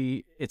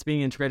basically, it's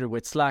being integrated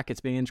with Slack,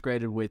 it's being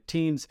integrated with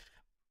Teams.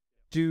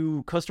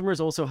 Do customers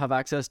also have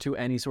access to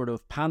any sort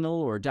of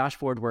panel or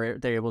dashboard where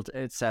they're able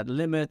to set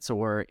limits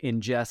or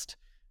ingest,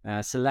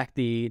 select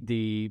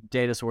the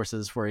data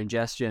sources for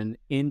ingestion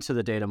into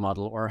the data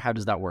model, or how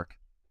does that work?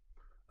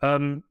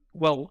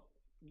 Well,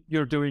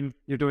 you're doing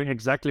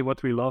exactly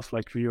what we love.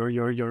 Like,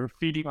 you're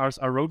feeding our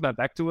roadmap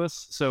back to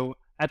us. So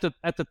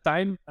at the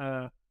time,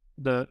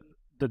 the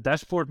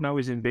dashboard now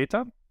is in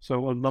beta,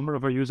 so a number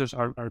of our users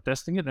are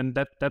testing it, and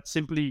that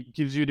simply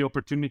gives you the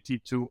opportunity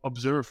to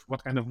observe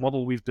what kind of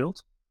model we've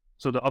built.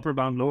 So the upper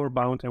bound, lower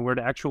bound, and where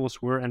the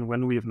actuals were, and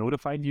when we have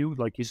notified you,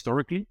 like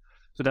historically.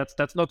 So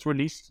that's not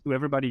released to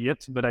everybody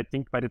yet, but I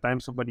think by the time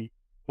somebody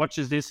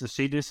watches this and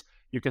see this,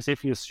 you can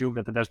safely assume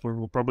that the dashboard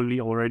will probably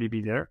already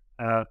be there.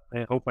 I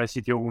hope my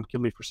CTO won't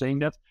kill me for saying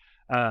that.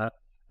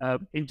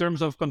 In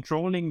terms of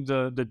controlling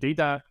the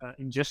data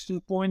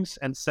ingestion points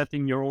and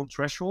setting your own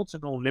thresholds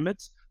and own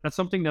limits, that's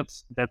something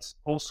that's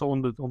also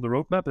on the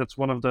roadmap. That's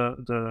one of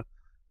the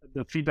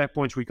feedback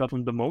points we got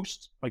on the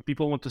most. Like,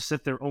 people want to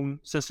set their own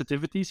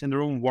sensitivities and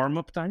their own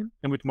warm-up time.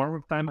 And with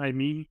warm-up time, I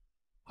mean,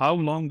 how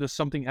long does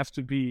something have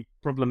to be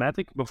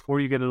problematic before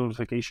you get a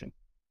notification?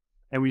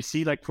 And we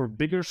see, like, for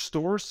bigger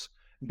stores,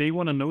 they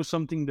want to know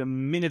something the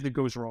minute it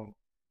goes wrong,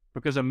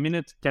 because a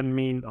minute can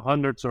mean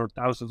hundreds or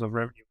thousands of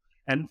revenue.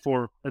 And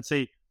for, let's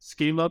say,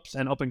 scale-ups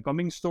and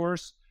up-and-coming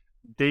stores,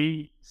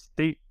 they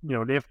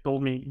have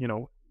told me,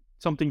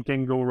 something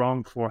can go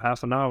wrong for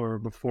half an hour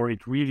before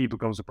it really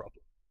becomes a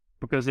problem.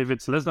 Because if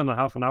it's less than a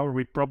half an hour,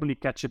 we probably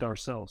catch it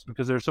ourselves,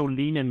 because they're so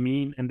lean and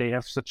mean and they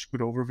have such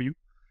good overview.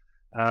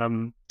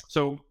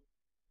 So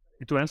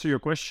to answer your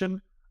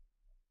question,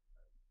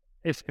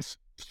 if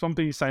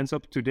somebody signs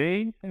up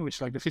today, which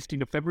is like the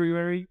 15th of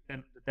February,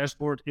 and the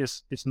dashboard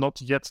is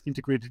not yet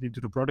integrated into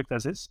the product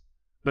as is,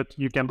 but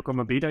you can become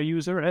a beta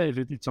user if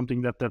it's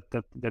something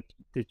that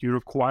you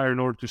require in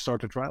order to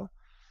start a trial.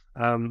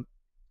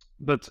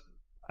 But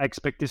I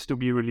expect this to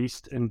be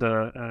released in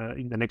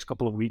the next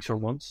couple of weeks or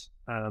months.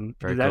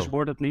 The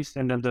dashboard at least,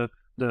 and then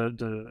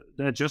the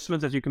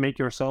adjustments that you can make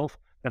yourself.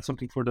 That's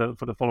something for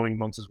the following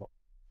months as well.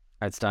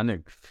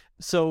 Outstanding.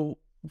 So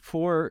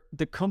for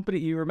the company,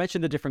 you were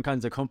mentioning the different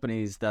kinds of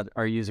companies that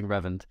are using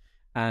Revent,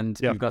 and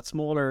you've got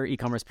smaller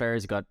e-commerce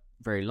players, you've got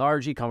very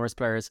large e-commerce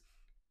players.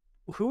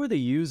 Who are the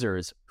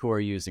users who are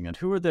using it?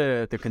 Who are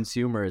the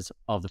consumers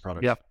of the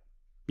product?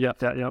 Yeah.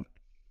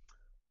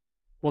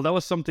 Well, that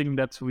was something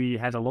that we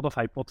had a lot of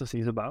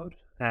hypotheses about.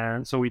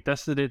 And so we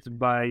tested it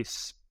by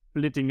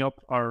splitting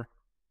up our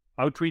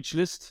outreach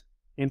list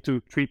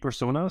into 3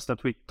 personas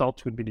that we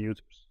thought would be the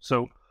users.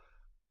 So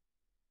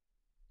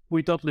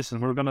we thought, listen,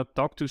 we're going to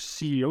talk to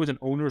CEOs and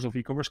owners of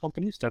e-commerce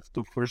companies. That's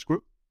the first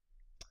group.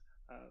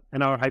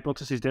 And our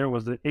hypothesis there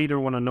was that either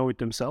want to know it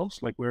themselves,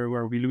 like where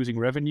are we losing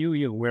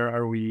revenue, where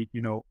are we,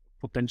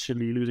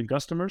 potentially losing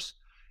customers,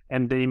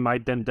 and they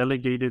might then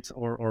delegate it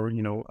or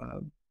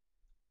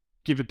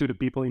give it to the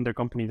people in their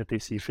company that they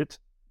see fit.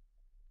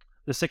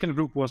 The second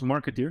group was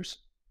marketeers,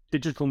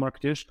 digital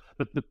marketeers,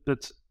 but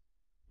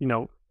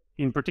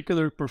in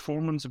particular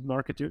performance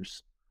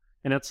marketeers,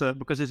 and that's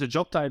because it's a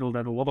job title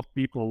that a lot of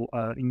people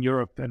in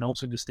Europe and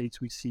also in the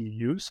States we see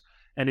use,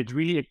 and it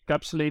really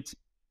encapsulates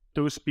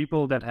those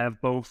people that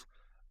have both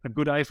a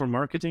good eye for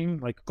marketing,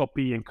 like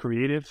copy and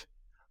creative,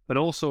 but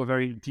also a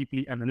very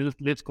deeply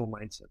analytical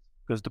mindset.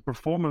 Because the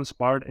performance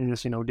part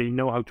is, they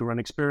know how to run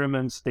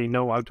experiments, they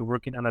know how to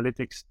work in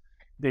analytics,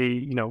 they,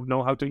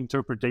 know how to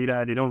interpret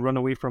data, they don't run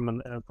away from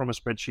a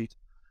spreadsheet.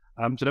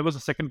 So that was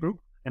the second group,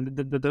 and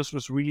this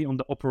was really on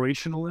the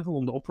operational level,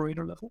 on the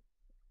operator level.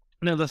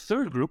 And then the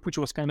third group, which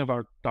was kind of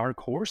our dark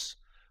horse,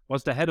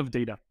 was the head of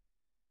data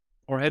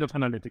or head of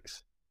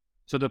analytics.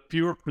 So the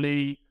pure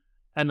play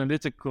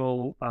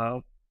analytical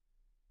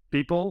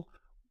people,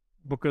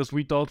 because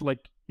we thought,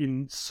 like,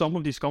 in some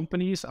of these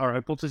companies, our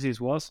hypothesis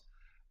was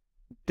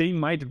they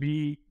might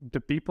be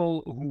the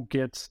people who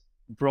get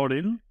brought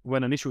in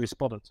when an issue is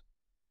spotted.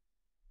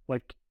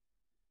 Like,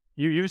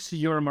 you see,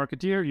 you're a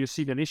marketeer, you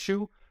see an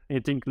issue, and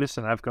you think,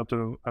 listen, I've got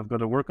to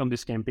work on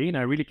this campaign.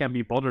 I really can't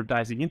be bothered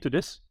diving into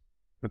this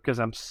because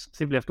I'm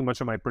simply have too much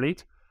on my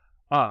plate.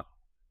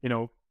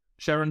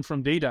 Sharon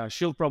from data,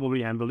 she'll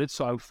probably handle it,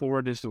 so I'll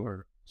forward this to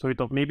her. So we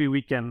thought maybe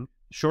we can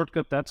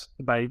shortcut that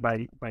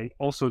by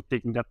also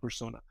taking that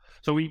persona.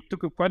 So we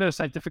took quite a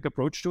scientific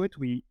approach to it.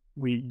 We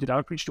did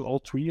outreach to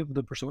all 3 of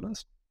the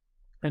personas.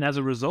 And as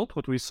a result,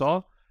 what we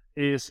saw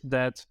is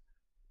that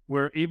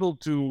we're able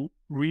to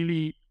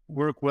really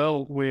work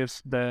well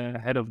with the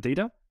head of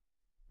data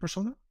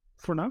persona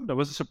for now. That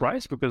was a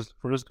surprise because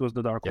for us it was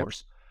the dark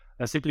horse.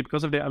 Simply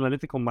because of their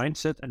analytical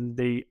mindset, and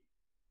they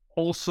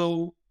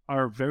also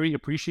are very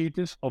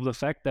appreciative of the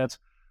fact that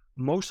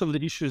most of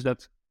the issues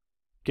that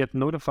get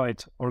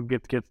notified or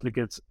get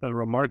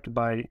remarked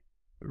by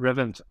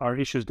Revent are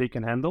issues they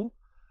can handle,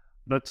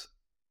 but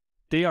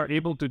they are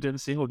able to then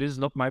say, oh, this is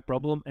not my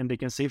problem, and they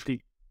can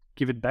safely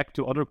give it back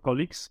to other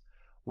colleagues,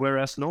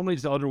 whereas normally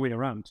it's the other way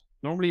around.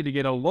 Normally they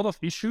get a lot of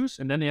issues,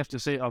 and then they have to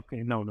say,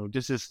 okay, no,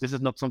 this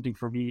is not something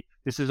for me,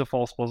 this is a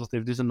false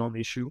positive, this is a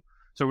non-issue.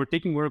 So we're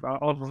taking work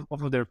off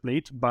of their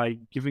plate by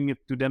giving it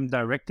to them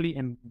directly,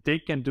 and they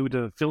can do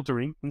the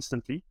filtering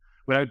instantly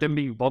without them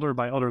being bothered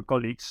by other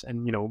colleagues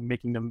and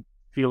making them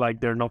feel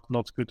like they're not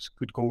good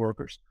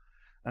co-workers.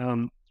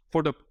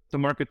 For the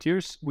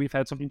marketeers, we've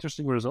had some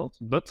interesting results,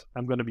 but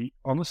I'm going to be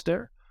honest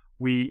there.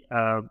 We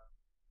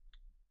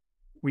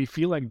we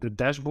feel like the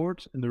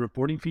dashboard and the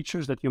reporting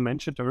features that you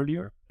mentioned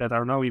earlier that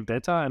are now in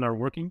beta and are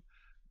working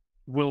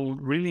will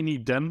really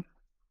need them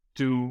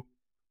to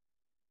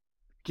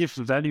give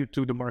value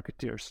to the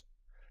marketeers,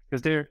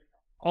 because they're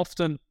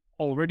often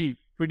already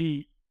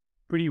pretty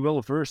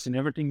well versed in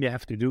everything they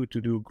have to do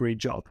a great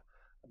job,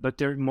 but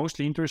they're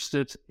mostly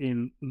interested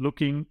in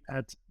looking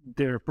at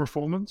their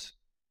performance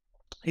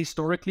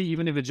historically,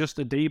 even if it's just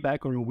a day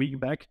back or a week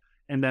back,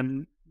 and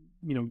then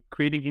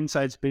creating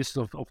insights based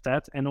of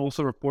that, and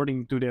also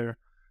reporting to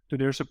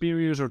their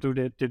superiors or to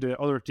the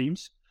other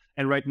teams.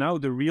 And right now,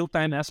 the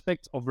real-time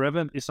aspect of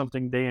Revent is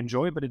something they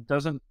enjoy, but it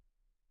doesn't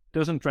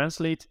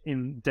translate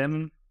in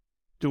them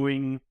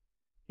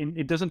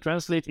it doesn't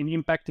translate in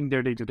impacting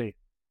their day-to-day.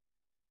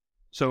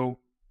 So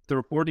the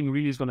reporting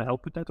really is going to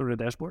help with that, or the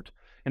dashboard.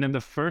 And then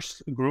the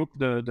first group,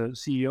 the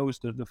CEOs,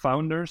 the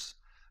founders,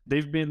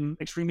 they've been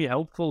extremely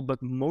helpful,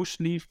 but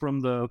mostly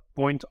from the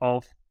point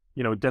of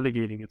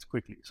delegating it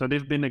quickly. So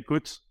they've been a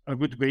good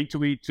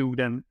gateway to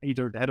then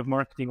either the head of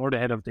marketing or the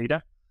head of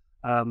data.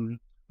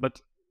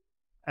 But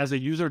as a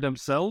user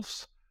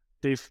themselves,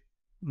 they've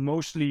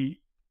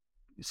mostly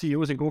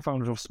CEOs and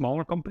co-founders of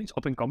smaller companies,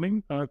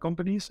 up-and-coming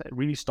companies,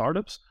 really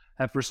startups,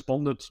 have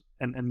responded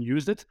and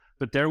used it.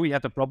 But there we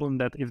had the problem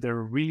that if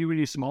they're really,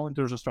 really small in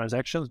terms of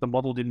transactions, the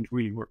model didn't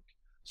really work.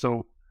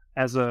 So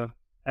as a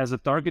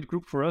target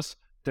group for us,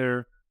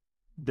 they're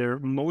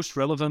most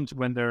relevant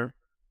when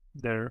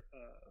they're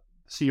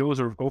CEOs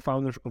or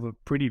co-founders of a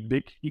pretty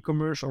big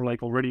e-commerce or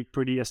like already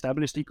pretty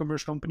established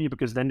e-commerce company,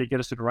 because then they get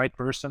us to the right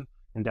person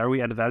and there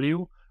we add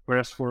value.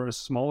 Whereas for a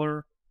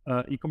smaller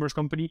e-commerce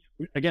company,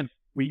 again,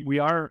 we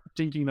are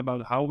thinking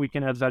about how we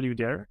can add value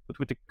there, but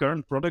with the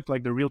current product,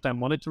 like the real-time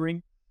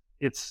monitoring,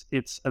 it's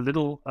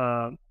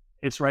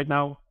right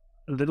now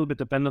a little bit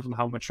dependent on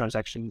how much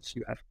transactions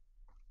you have.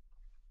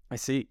 I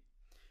see.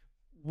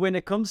 When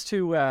it comes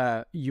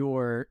to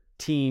your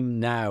team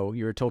now,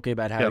 you were talking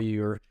about how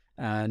you're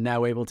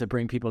now able to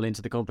bring people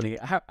into the company.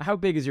 How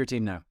big is your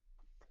team now?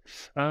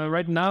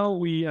 Right now,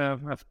 we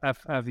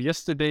have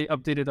yesterday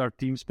updated our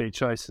teams page.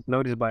 So I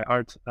noticed by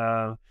heart.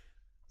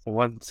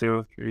 1,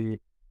 2, 3,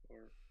 4.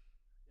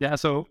 Yeah,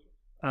 so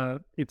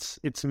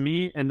it's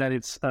me, and then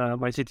it's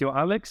my CTO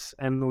Alex,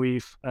 and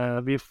we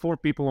have 4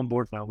 people on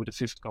board now, with the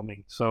 5th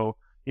coming. So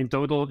in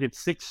total, it's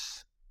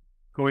 6,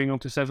 going on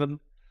to 7.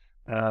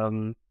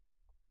 So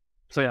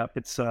yeah,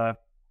 it's a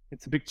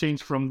big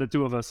change from the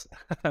 2 of us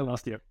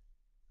last year.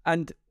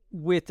 And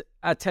with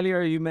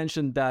Atelier, you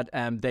mentioned that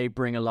they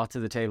bring a lot to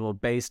the table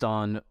based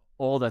on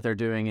all that they're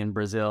doing in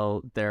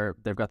Brazil.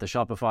 They've got the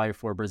Shopify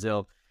for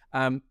Brazil.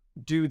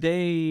 Do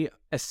they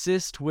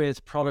assist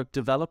with product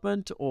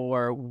development,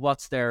 or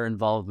what's their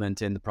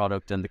involvement in the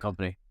product and the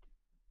company?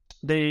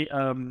 They,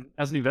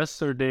 as an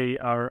investor, they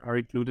are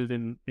included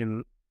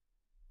in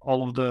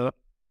all of the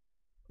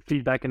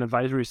feedback and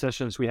advisory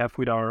sessions we have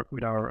with our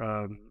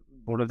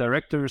board of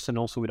directors, and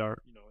also with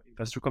our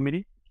investor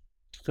committee.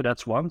 So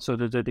that's one. So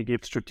that they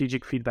give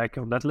strategic feedback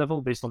on that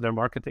level based on their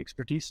market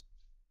expertise.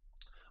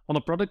 On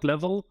a product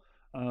level,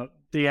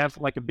 they have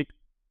like a big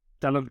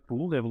talent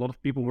pool. They have a lot of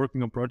people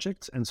working on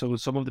projects, and so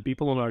some of the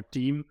people on our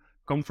team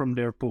come from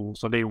their pool.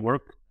 So they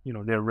work,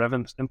 they're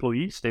Revent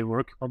employees. They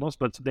work on us,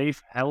 but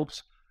they've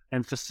helped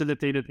and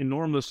facilitated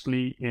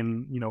enormously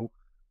in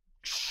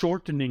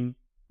shortening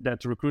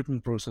that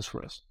recruitment process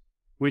for us,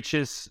 which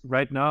is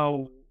right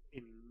now,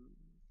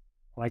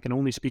 I can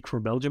only speak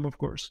for Belgium, of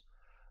course,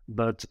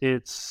 but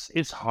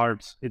it's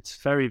hard. It's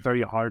very,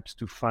 very hard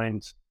to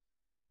find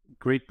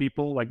great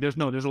people. Like there's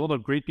a lot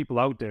of great people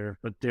out there,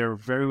 but they're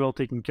very well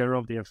taken care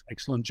of. They have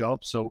excellent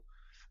jobs. So,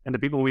 and the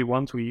people we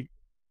want, we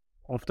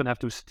often have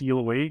to steal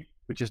away,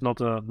 which is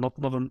not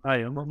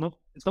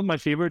it's not my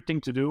favorite thing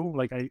to do.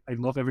 Like I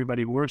love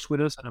everybody who works with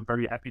us, and I'm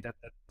very happy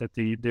that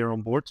they're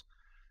on board.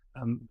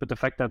 But the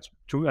fact that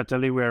through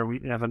Atelier, where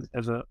we have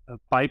a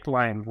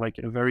pipeline, like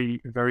a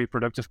very, very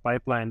productive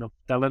pipeline of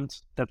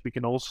talent that we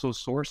can also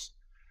source,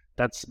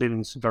 that's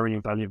been very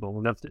invaluable.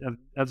 And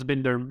that's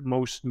been their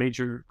most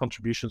major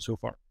contribution so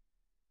far.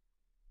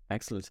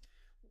 Excellent.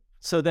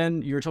 So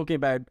then you're talking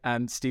about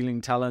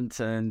stealing talent,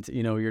 and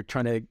you're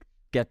trying to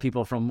get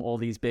people from all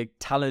these big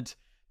talent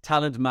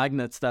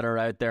magnets that are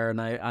out there,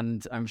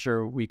 and I'm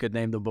sure we could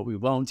name them, but we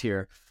won't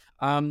here.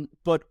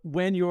 But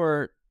when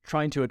you're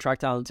trying to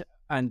attract talent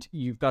and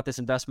you've got this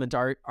investment,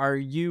 are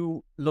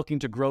you looking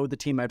to grow the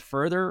team out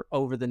further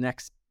over the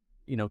next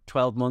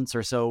 12 months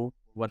or so,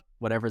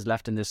 whatever's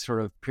left in this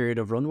sort of period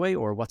of runway,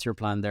 or what's your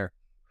plan there?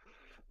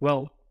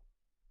 Well,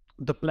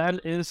 the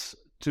plan is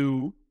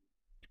to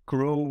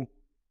grow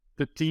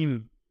the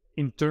team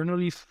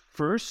internally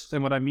first.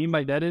 And what I mean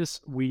by that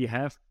is we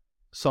have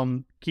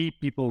some key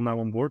people now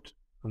on board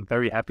I'm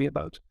very happy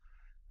about.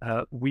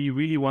 We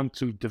really want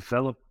to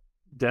develop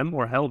them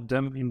or help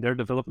them in their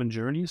development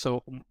journey.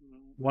 So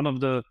one of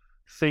the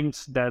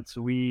things that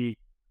we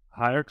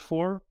hired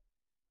for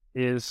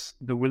is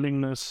the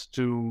willingness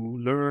to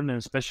learn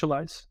and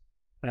specialize.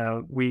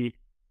 We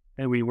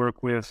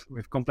work with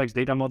complex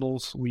data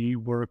models. We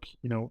work,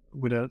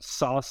 with a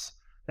SaaS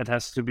that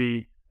has to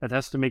be that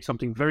has to make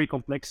something very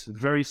complex,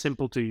 very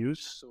simple to use.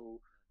 So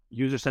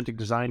user-centric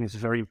design is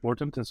very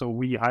important. And so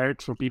we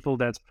hired for people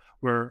that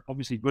were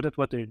obviously good at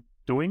what they're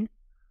doing,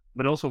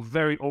 but also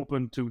very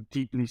open to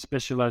deeply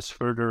specialize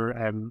further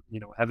and,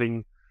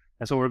 having.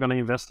 And so we're going to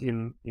invest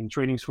in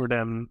trainings for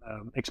them,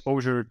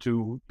 exposure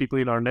to people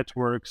in our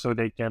network so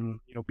they can,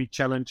 be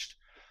challenged,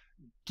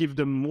 give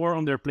them more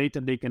on their plate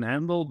than they can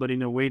handle, but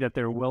in a way that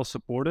they're well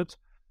supported.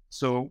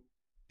 So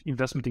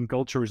investment in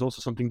culture is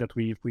also something that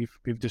we've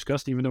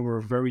discussed, even though we're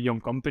a very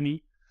young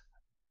company,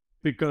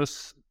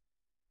 because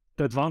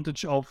the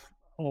advantage of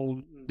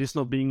all this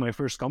not being my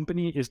first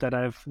company is that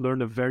I've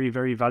learned a very,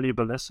 very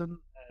valuable lesson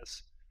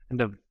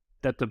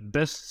that the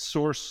best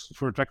source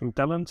for attracting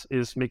talent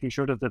is making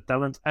sure that the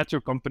talent at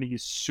your company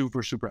is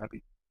super, super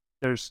happy.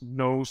 There's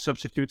no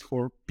substitute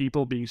for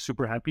people being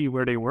super happy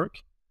where they work.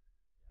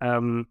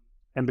 And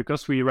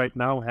because we right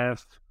now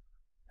have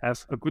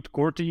a good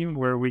core team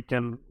where we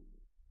can,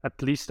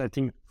 at least I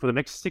think for the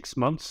next 6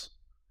 months,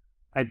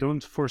 I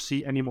don't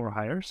foresee any more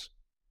hires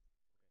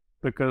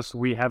because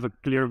we have a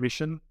clear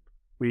vision.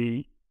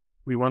 We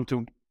want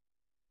to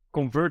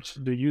convert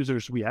the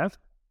users we have,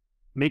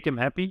 make them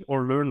happy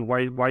or learn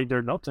why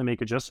they're not and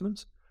make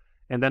adjustments,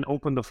 and then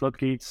open the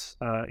floodgates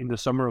in the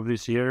summer of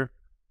this year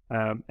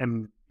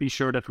and be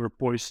sure that we're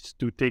poised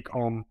to take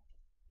on,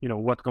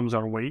 what comes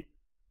our way.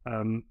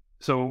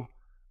 So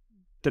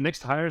the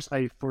next hires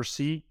I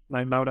foresee,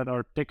 now that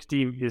our tech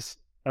team is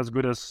as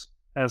good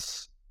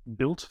as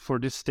built for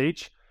this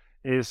stage,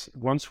 is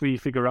once we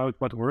figure out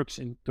what works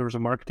in terms of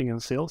marketing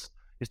and sales,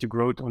 is to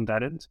grow it on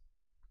that end.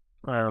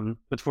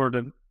 But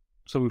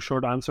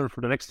short answer,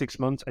 for the next 6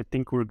 months, I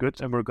think we're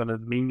good, and we're going to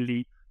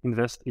mainly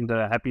invest in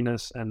the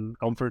happiness and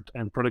comfort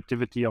and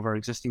productivity of our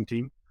existing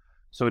team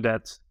so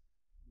that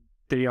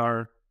they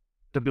are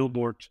the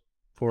billboard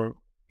for,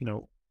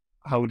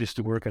 how it is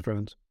to work at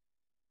Revent.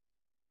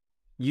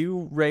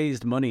 You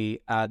raised money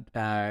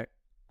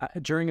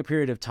during a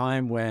period of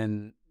time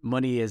when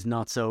money is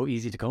not so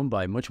easy to come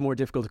by, much more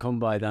difficult to come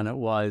by than it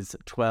was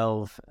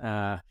 12,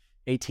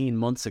 18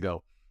 months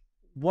ago.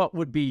 What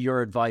would be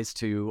your advice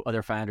to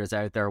other founders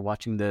out there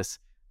watching this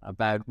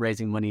about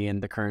raising money in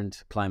the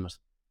current climate?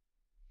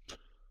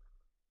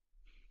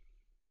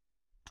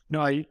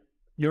 No,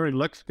 you're in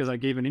luck because I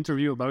gave an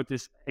interview about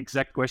this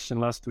exact question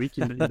last week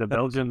in the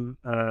Belgian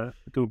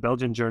to a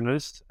Belgian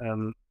journalist.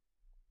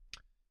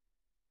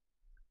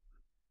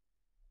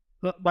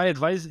 My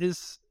advice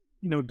is,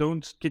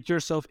 don't kid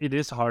yourself. It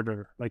is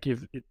harder. I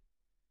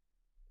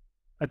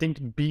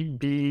think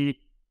be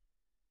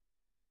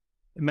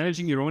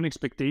managing your own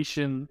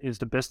expectation is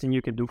the best thing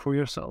you can do for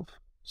yourself.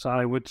 So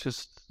I would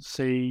just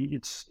say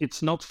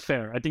it's not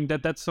fair. I think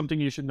that's something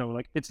you should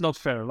know. It's not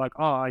fair.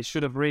 I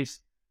should have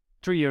raised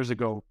 3 years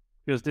ago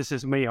because this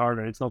is way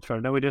harder. It's not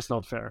fair. No, it is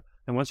not fair.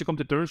 And once you come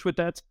to terms with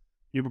that,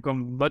 you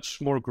become much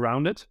more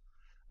grounded.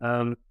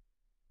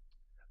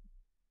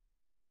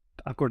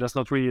 Of course, that's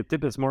not really a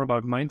tip. It's more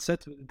about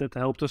mindset that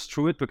helped us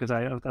through it, because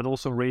I had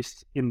also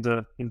raised in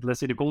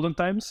let's say the golden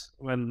times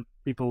when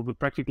people would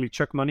practically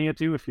chuck money at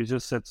you if you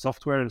just said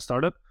software and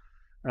startup.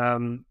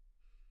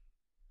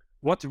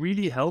 What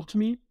really helped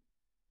me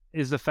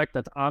is the fact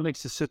that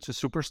Alex is such a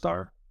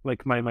superstar,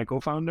 like my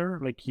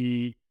co-founder.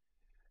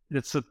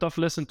 It's a tough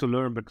lesson to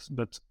learn,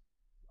 but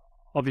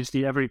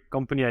obviously every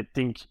company I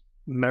think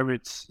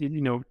merits,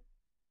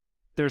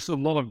 there's a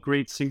lot of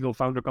great single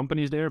founder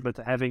companies there, but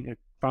having a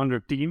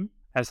founder team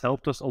has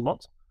helped us a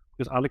lot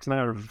because Alex and I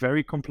are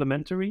very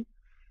complementary.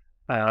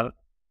 But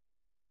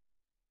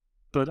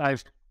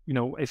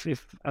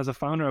if as a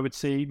founder, I would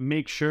say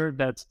make sure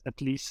that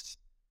at least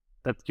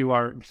that you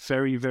are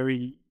very,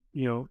 very,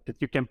 that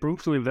you can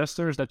prove to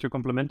investors that you're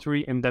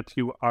complementary and that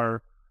you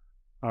are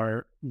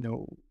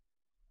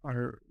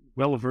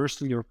well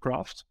versed in your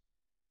craft.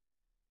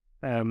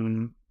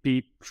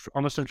 Be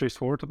honest and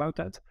straightforward about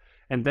that.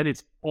 And then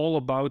it's all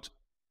about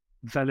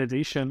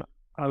validation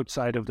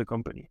outside of the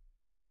company.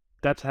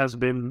 That has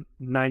been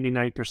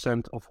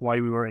 99% of why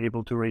we were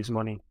able to raise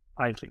money,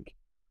 I think.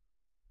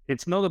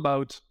 It's not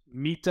about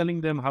me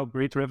telling them how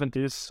great Revent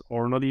is,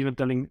 or not even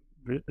telling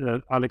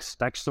Alex's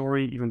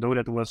backstory, even though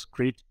that was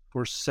great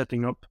for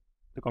setting up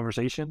the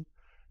conversation.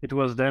 It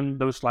was then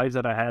those slides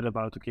that I had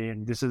about, okay,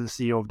 and this is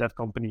the CEO of that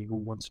company who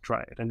wants to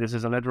try it, and this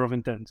is a letter of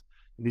intent.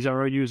 These are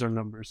our user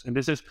numbers. And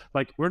this is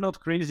we're not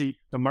crazy.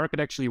 The market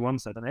actually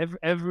wants that. And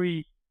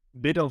every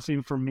bit of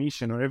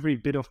information or every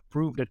bit of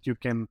proof that you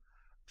can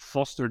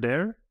foster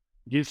there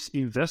gives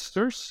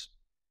investors,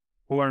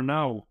 who are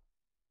now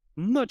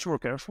much more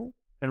careful,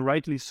 and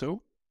rightly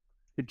so,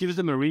 it gives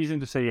them a reason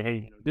to say,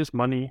 hey, this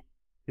money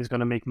is going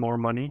to make more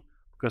money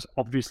because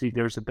obviously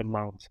there's a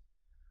demand.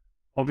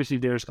 Obviously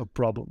there's a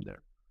problem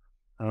there.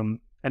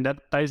 And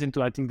that ties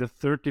into, I think, the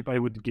third tip I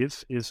would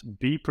give is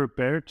be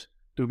prepared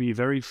to be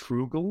very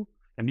frugal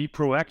and be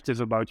proactive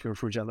about your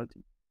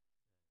frugality.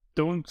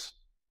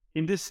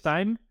 In this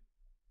time,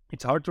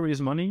 it's hard to raise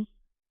money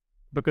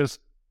because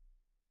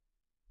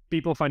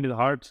people find it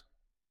hard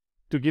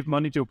to give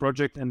money to a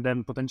project and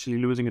then potentially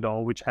losing it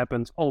all, which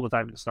happens all the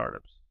time in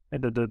startups.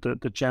 And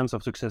the chance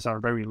of success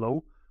are very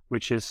low.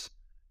 which is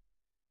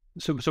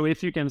so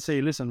if you can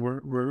say, listen,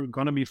 we're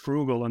gonna be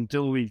frugal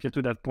until we get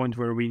to that point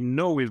where we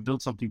know we've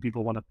built something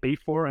people want to pay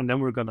for, and then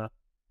we're gonna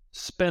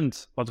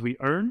spend what we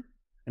earn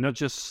and not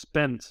just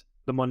spend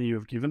the money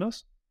you've given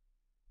us.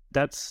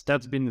 That's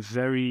been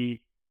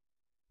very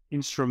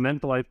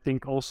instrumental, I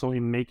think, also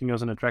in making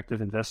us an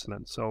attractive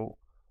investment. So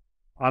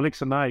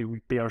Alex and I, we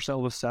pay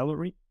ourselves a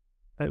salary.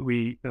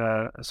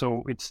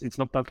 So it's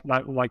not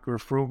that like we're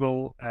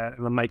frugal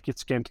when my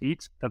kids can't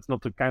eat. That's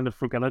not the kind of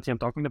frugality I'm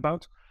talking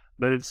about.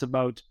 But it's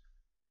about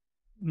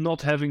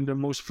not having the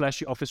most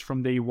flashy office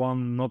from day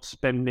one, not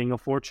spending a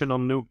fortune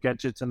on new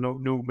gadgets and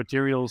new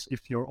materials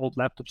if your old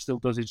laptop still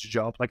does its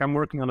job. Like I'm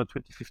working on a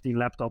 2015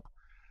 laptop.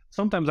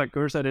 Sometimes I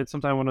curse at it.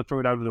 Sometimes I want to throw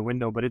it out of the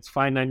window, but it's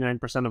fine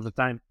 99% of the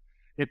time.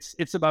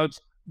 It's about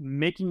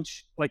making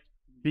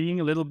being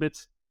a little bit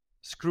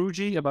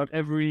Scroogey about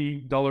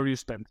every dollar you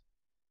spend,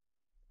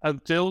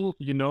 until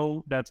you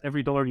know that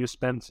every dollar you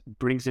spend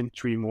brings in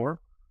 3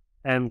 more.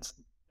 And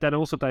that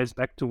also ties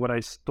back to what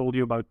I told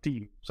you about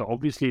team. So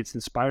obviously it's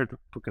inspired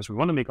because we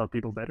want to make our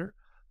people better,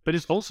 but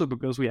it's also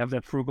because we have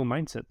that frugal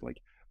mindset. Like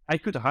I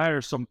could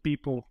hire some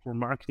people for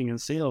marketing and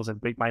sales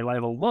and make my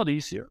life a lot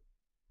easier,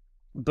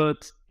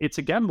 but it's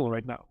a gamble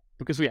right now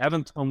because we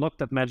haven't unlocked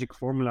that magic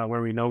formula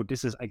where we know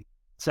this is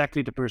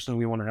exactly the person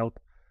we want to help.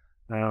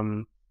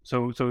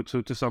 So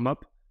to sum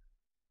up,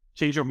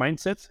 change your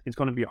mindset. It's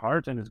going to be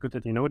hard, and it's good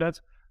that you know that.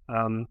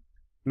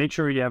 Make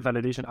sure you have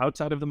validation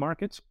outside of the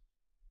market.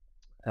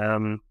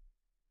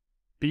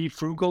 Be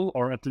frugal,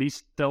 or at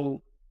least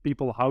tell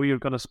people how you're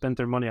going to spend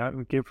their money.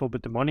 Be careful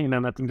with the money. And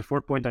then I think the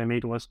 4th point I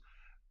made was,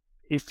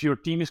 if your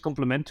team is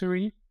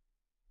complementary,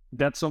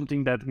 that's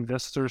something that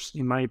investors,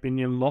 in my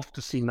opinion, love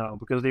to see now,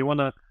 because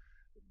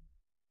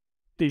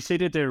they say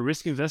that they're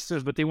risk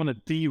investors, but they want to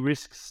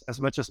de-risk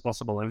as much as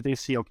possible. And if they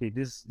see, okay,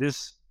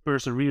 this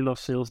person really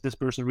loves sales, this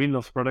person really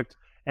loves product,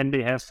 and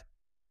they have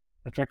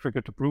a track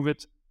record to prove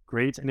it,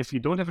 great. And if you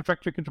don't have a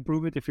track record to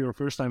prove it, if you're a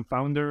first-time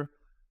founder,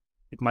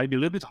 it might be a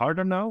little bit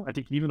harder now. I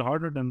think even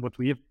harder than what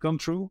we have gone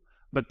through.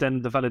 But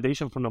then the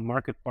validation from the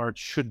market part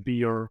should be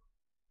your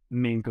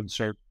main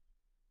concern.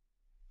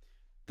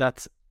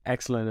 That's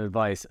excellent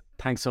advice.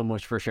 Thanks so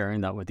much for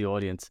sharing that with the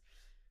audience.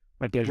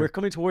 My pleasure. We're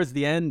coming towards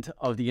the end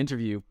of the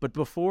interview, but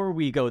before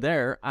we go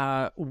there,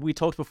 we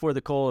talked before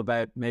the call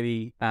about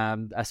maybe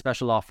a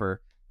special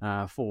offer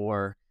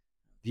for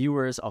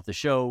viewers of the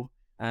show,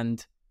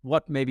 and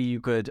what maybe you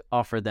could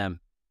offer them.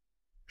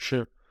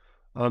 Sure.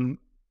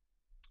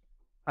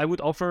 I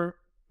would offer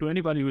to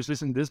anybody who's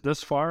listened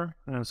this far,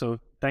 so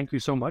thank you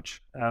so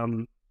much,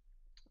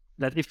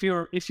 that if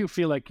you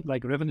feel like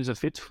Revent is a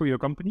fit for your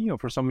company or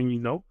for someone you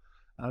know,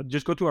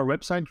 just go to our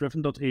website,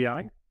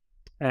 revent.ai,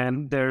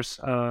 and there's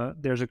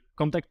a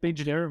contact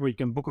page there where you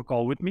can book a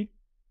call with me,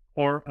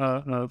 or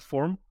a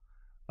form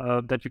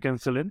that you can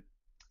fill in,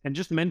 and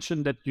just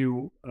mention that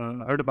you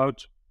heard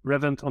about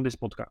Revent on this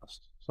podcast.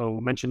 So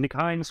mention Nick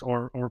Hines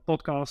or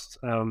podcast,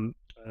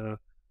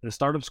 the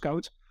Startup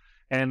Scout,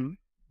 and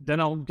then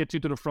I'll get you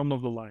to the front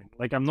of the line.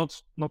 Like I'm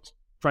not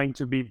trying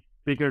to be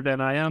bigger than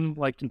I am.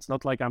 Like it's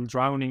not like I'm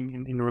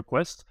drowning in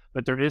requests,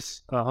 but there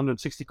is a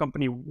 160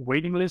 company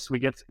waiting list. We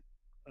get,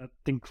 I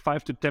think,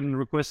 5 to 10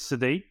 requests a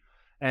day,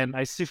 and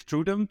I sift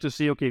through them to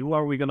see, okay, who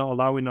are we going to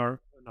allow in our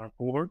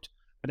cohort?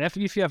 But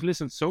if you have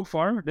listened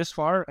this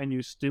far, and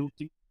you still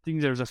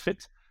think there's a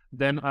fit,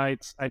 then I'd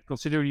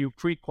consider you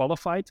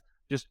pre-qualified.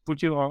 Just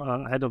put you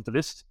ahead of the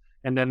list,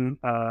 and then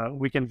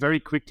we can very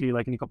quickly,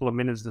 like in a couple of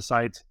minutes,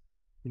 decide,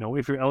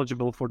 if you're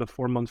eligible for the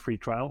 4-month free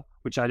trial,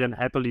 which I then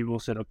happily will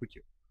set up with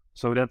you.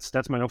 So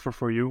that's my offer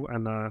for you,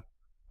 and I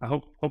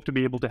hope to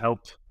be able to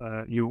help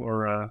you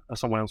or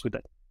someone else with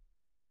that.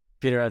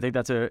 Peter, I think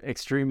that's an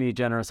extremely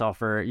generous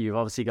offer. You've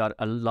obviously got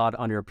a lot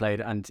on your plate,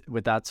 and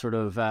with that sort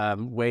of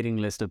waiting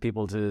list of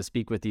people to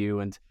speak with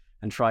you and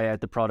try out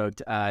the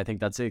product, I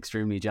think that's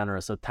extremely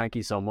generous. So thank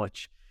you so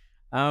much.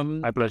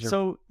 My pleasure.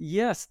 So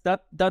yes,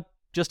 that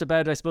just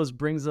about, I suppose,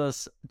 brings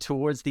us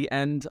towards the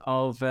end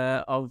of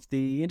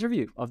the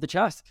interview, of the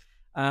chat.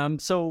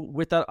 So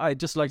with that, I'd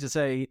just like to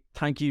say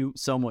thank you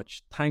so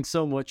much. Thanks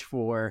so much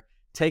for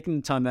taking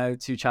the time out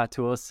to chat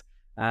to us,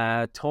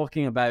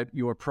 talking about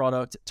your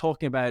product,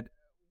 talking about,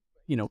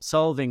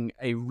 solving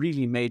a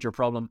really major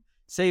problem,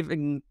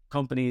 saving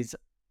companies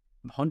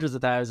hundreds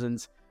of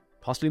thousands,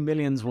 possibly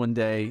millions one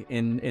day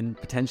in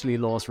potentially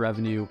lost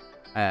revenue.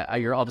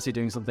 You're obviously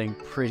doing something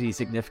pretty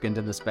significant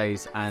in the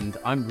space, and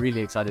I'm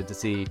really excited to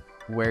see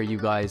where you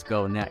guys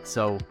go next.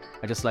 So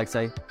I just like to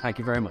say thank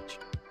you very much.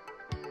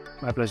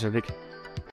 My pleasure, Vic.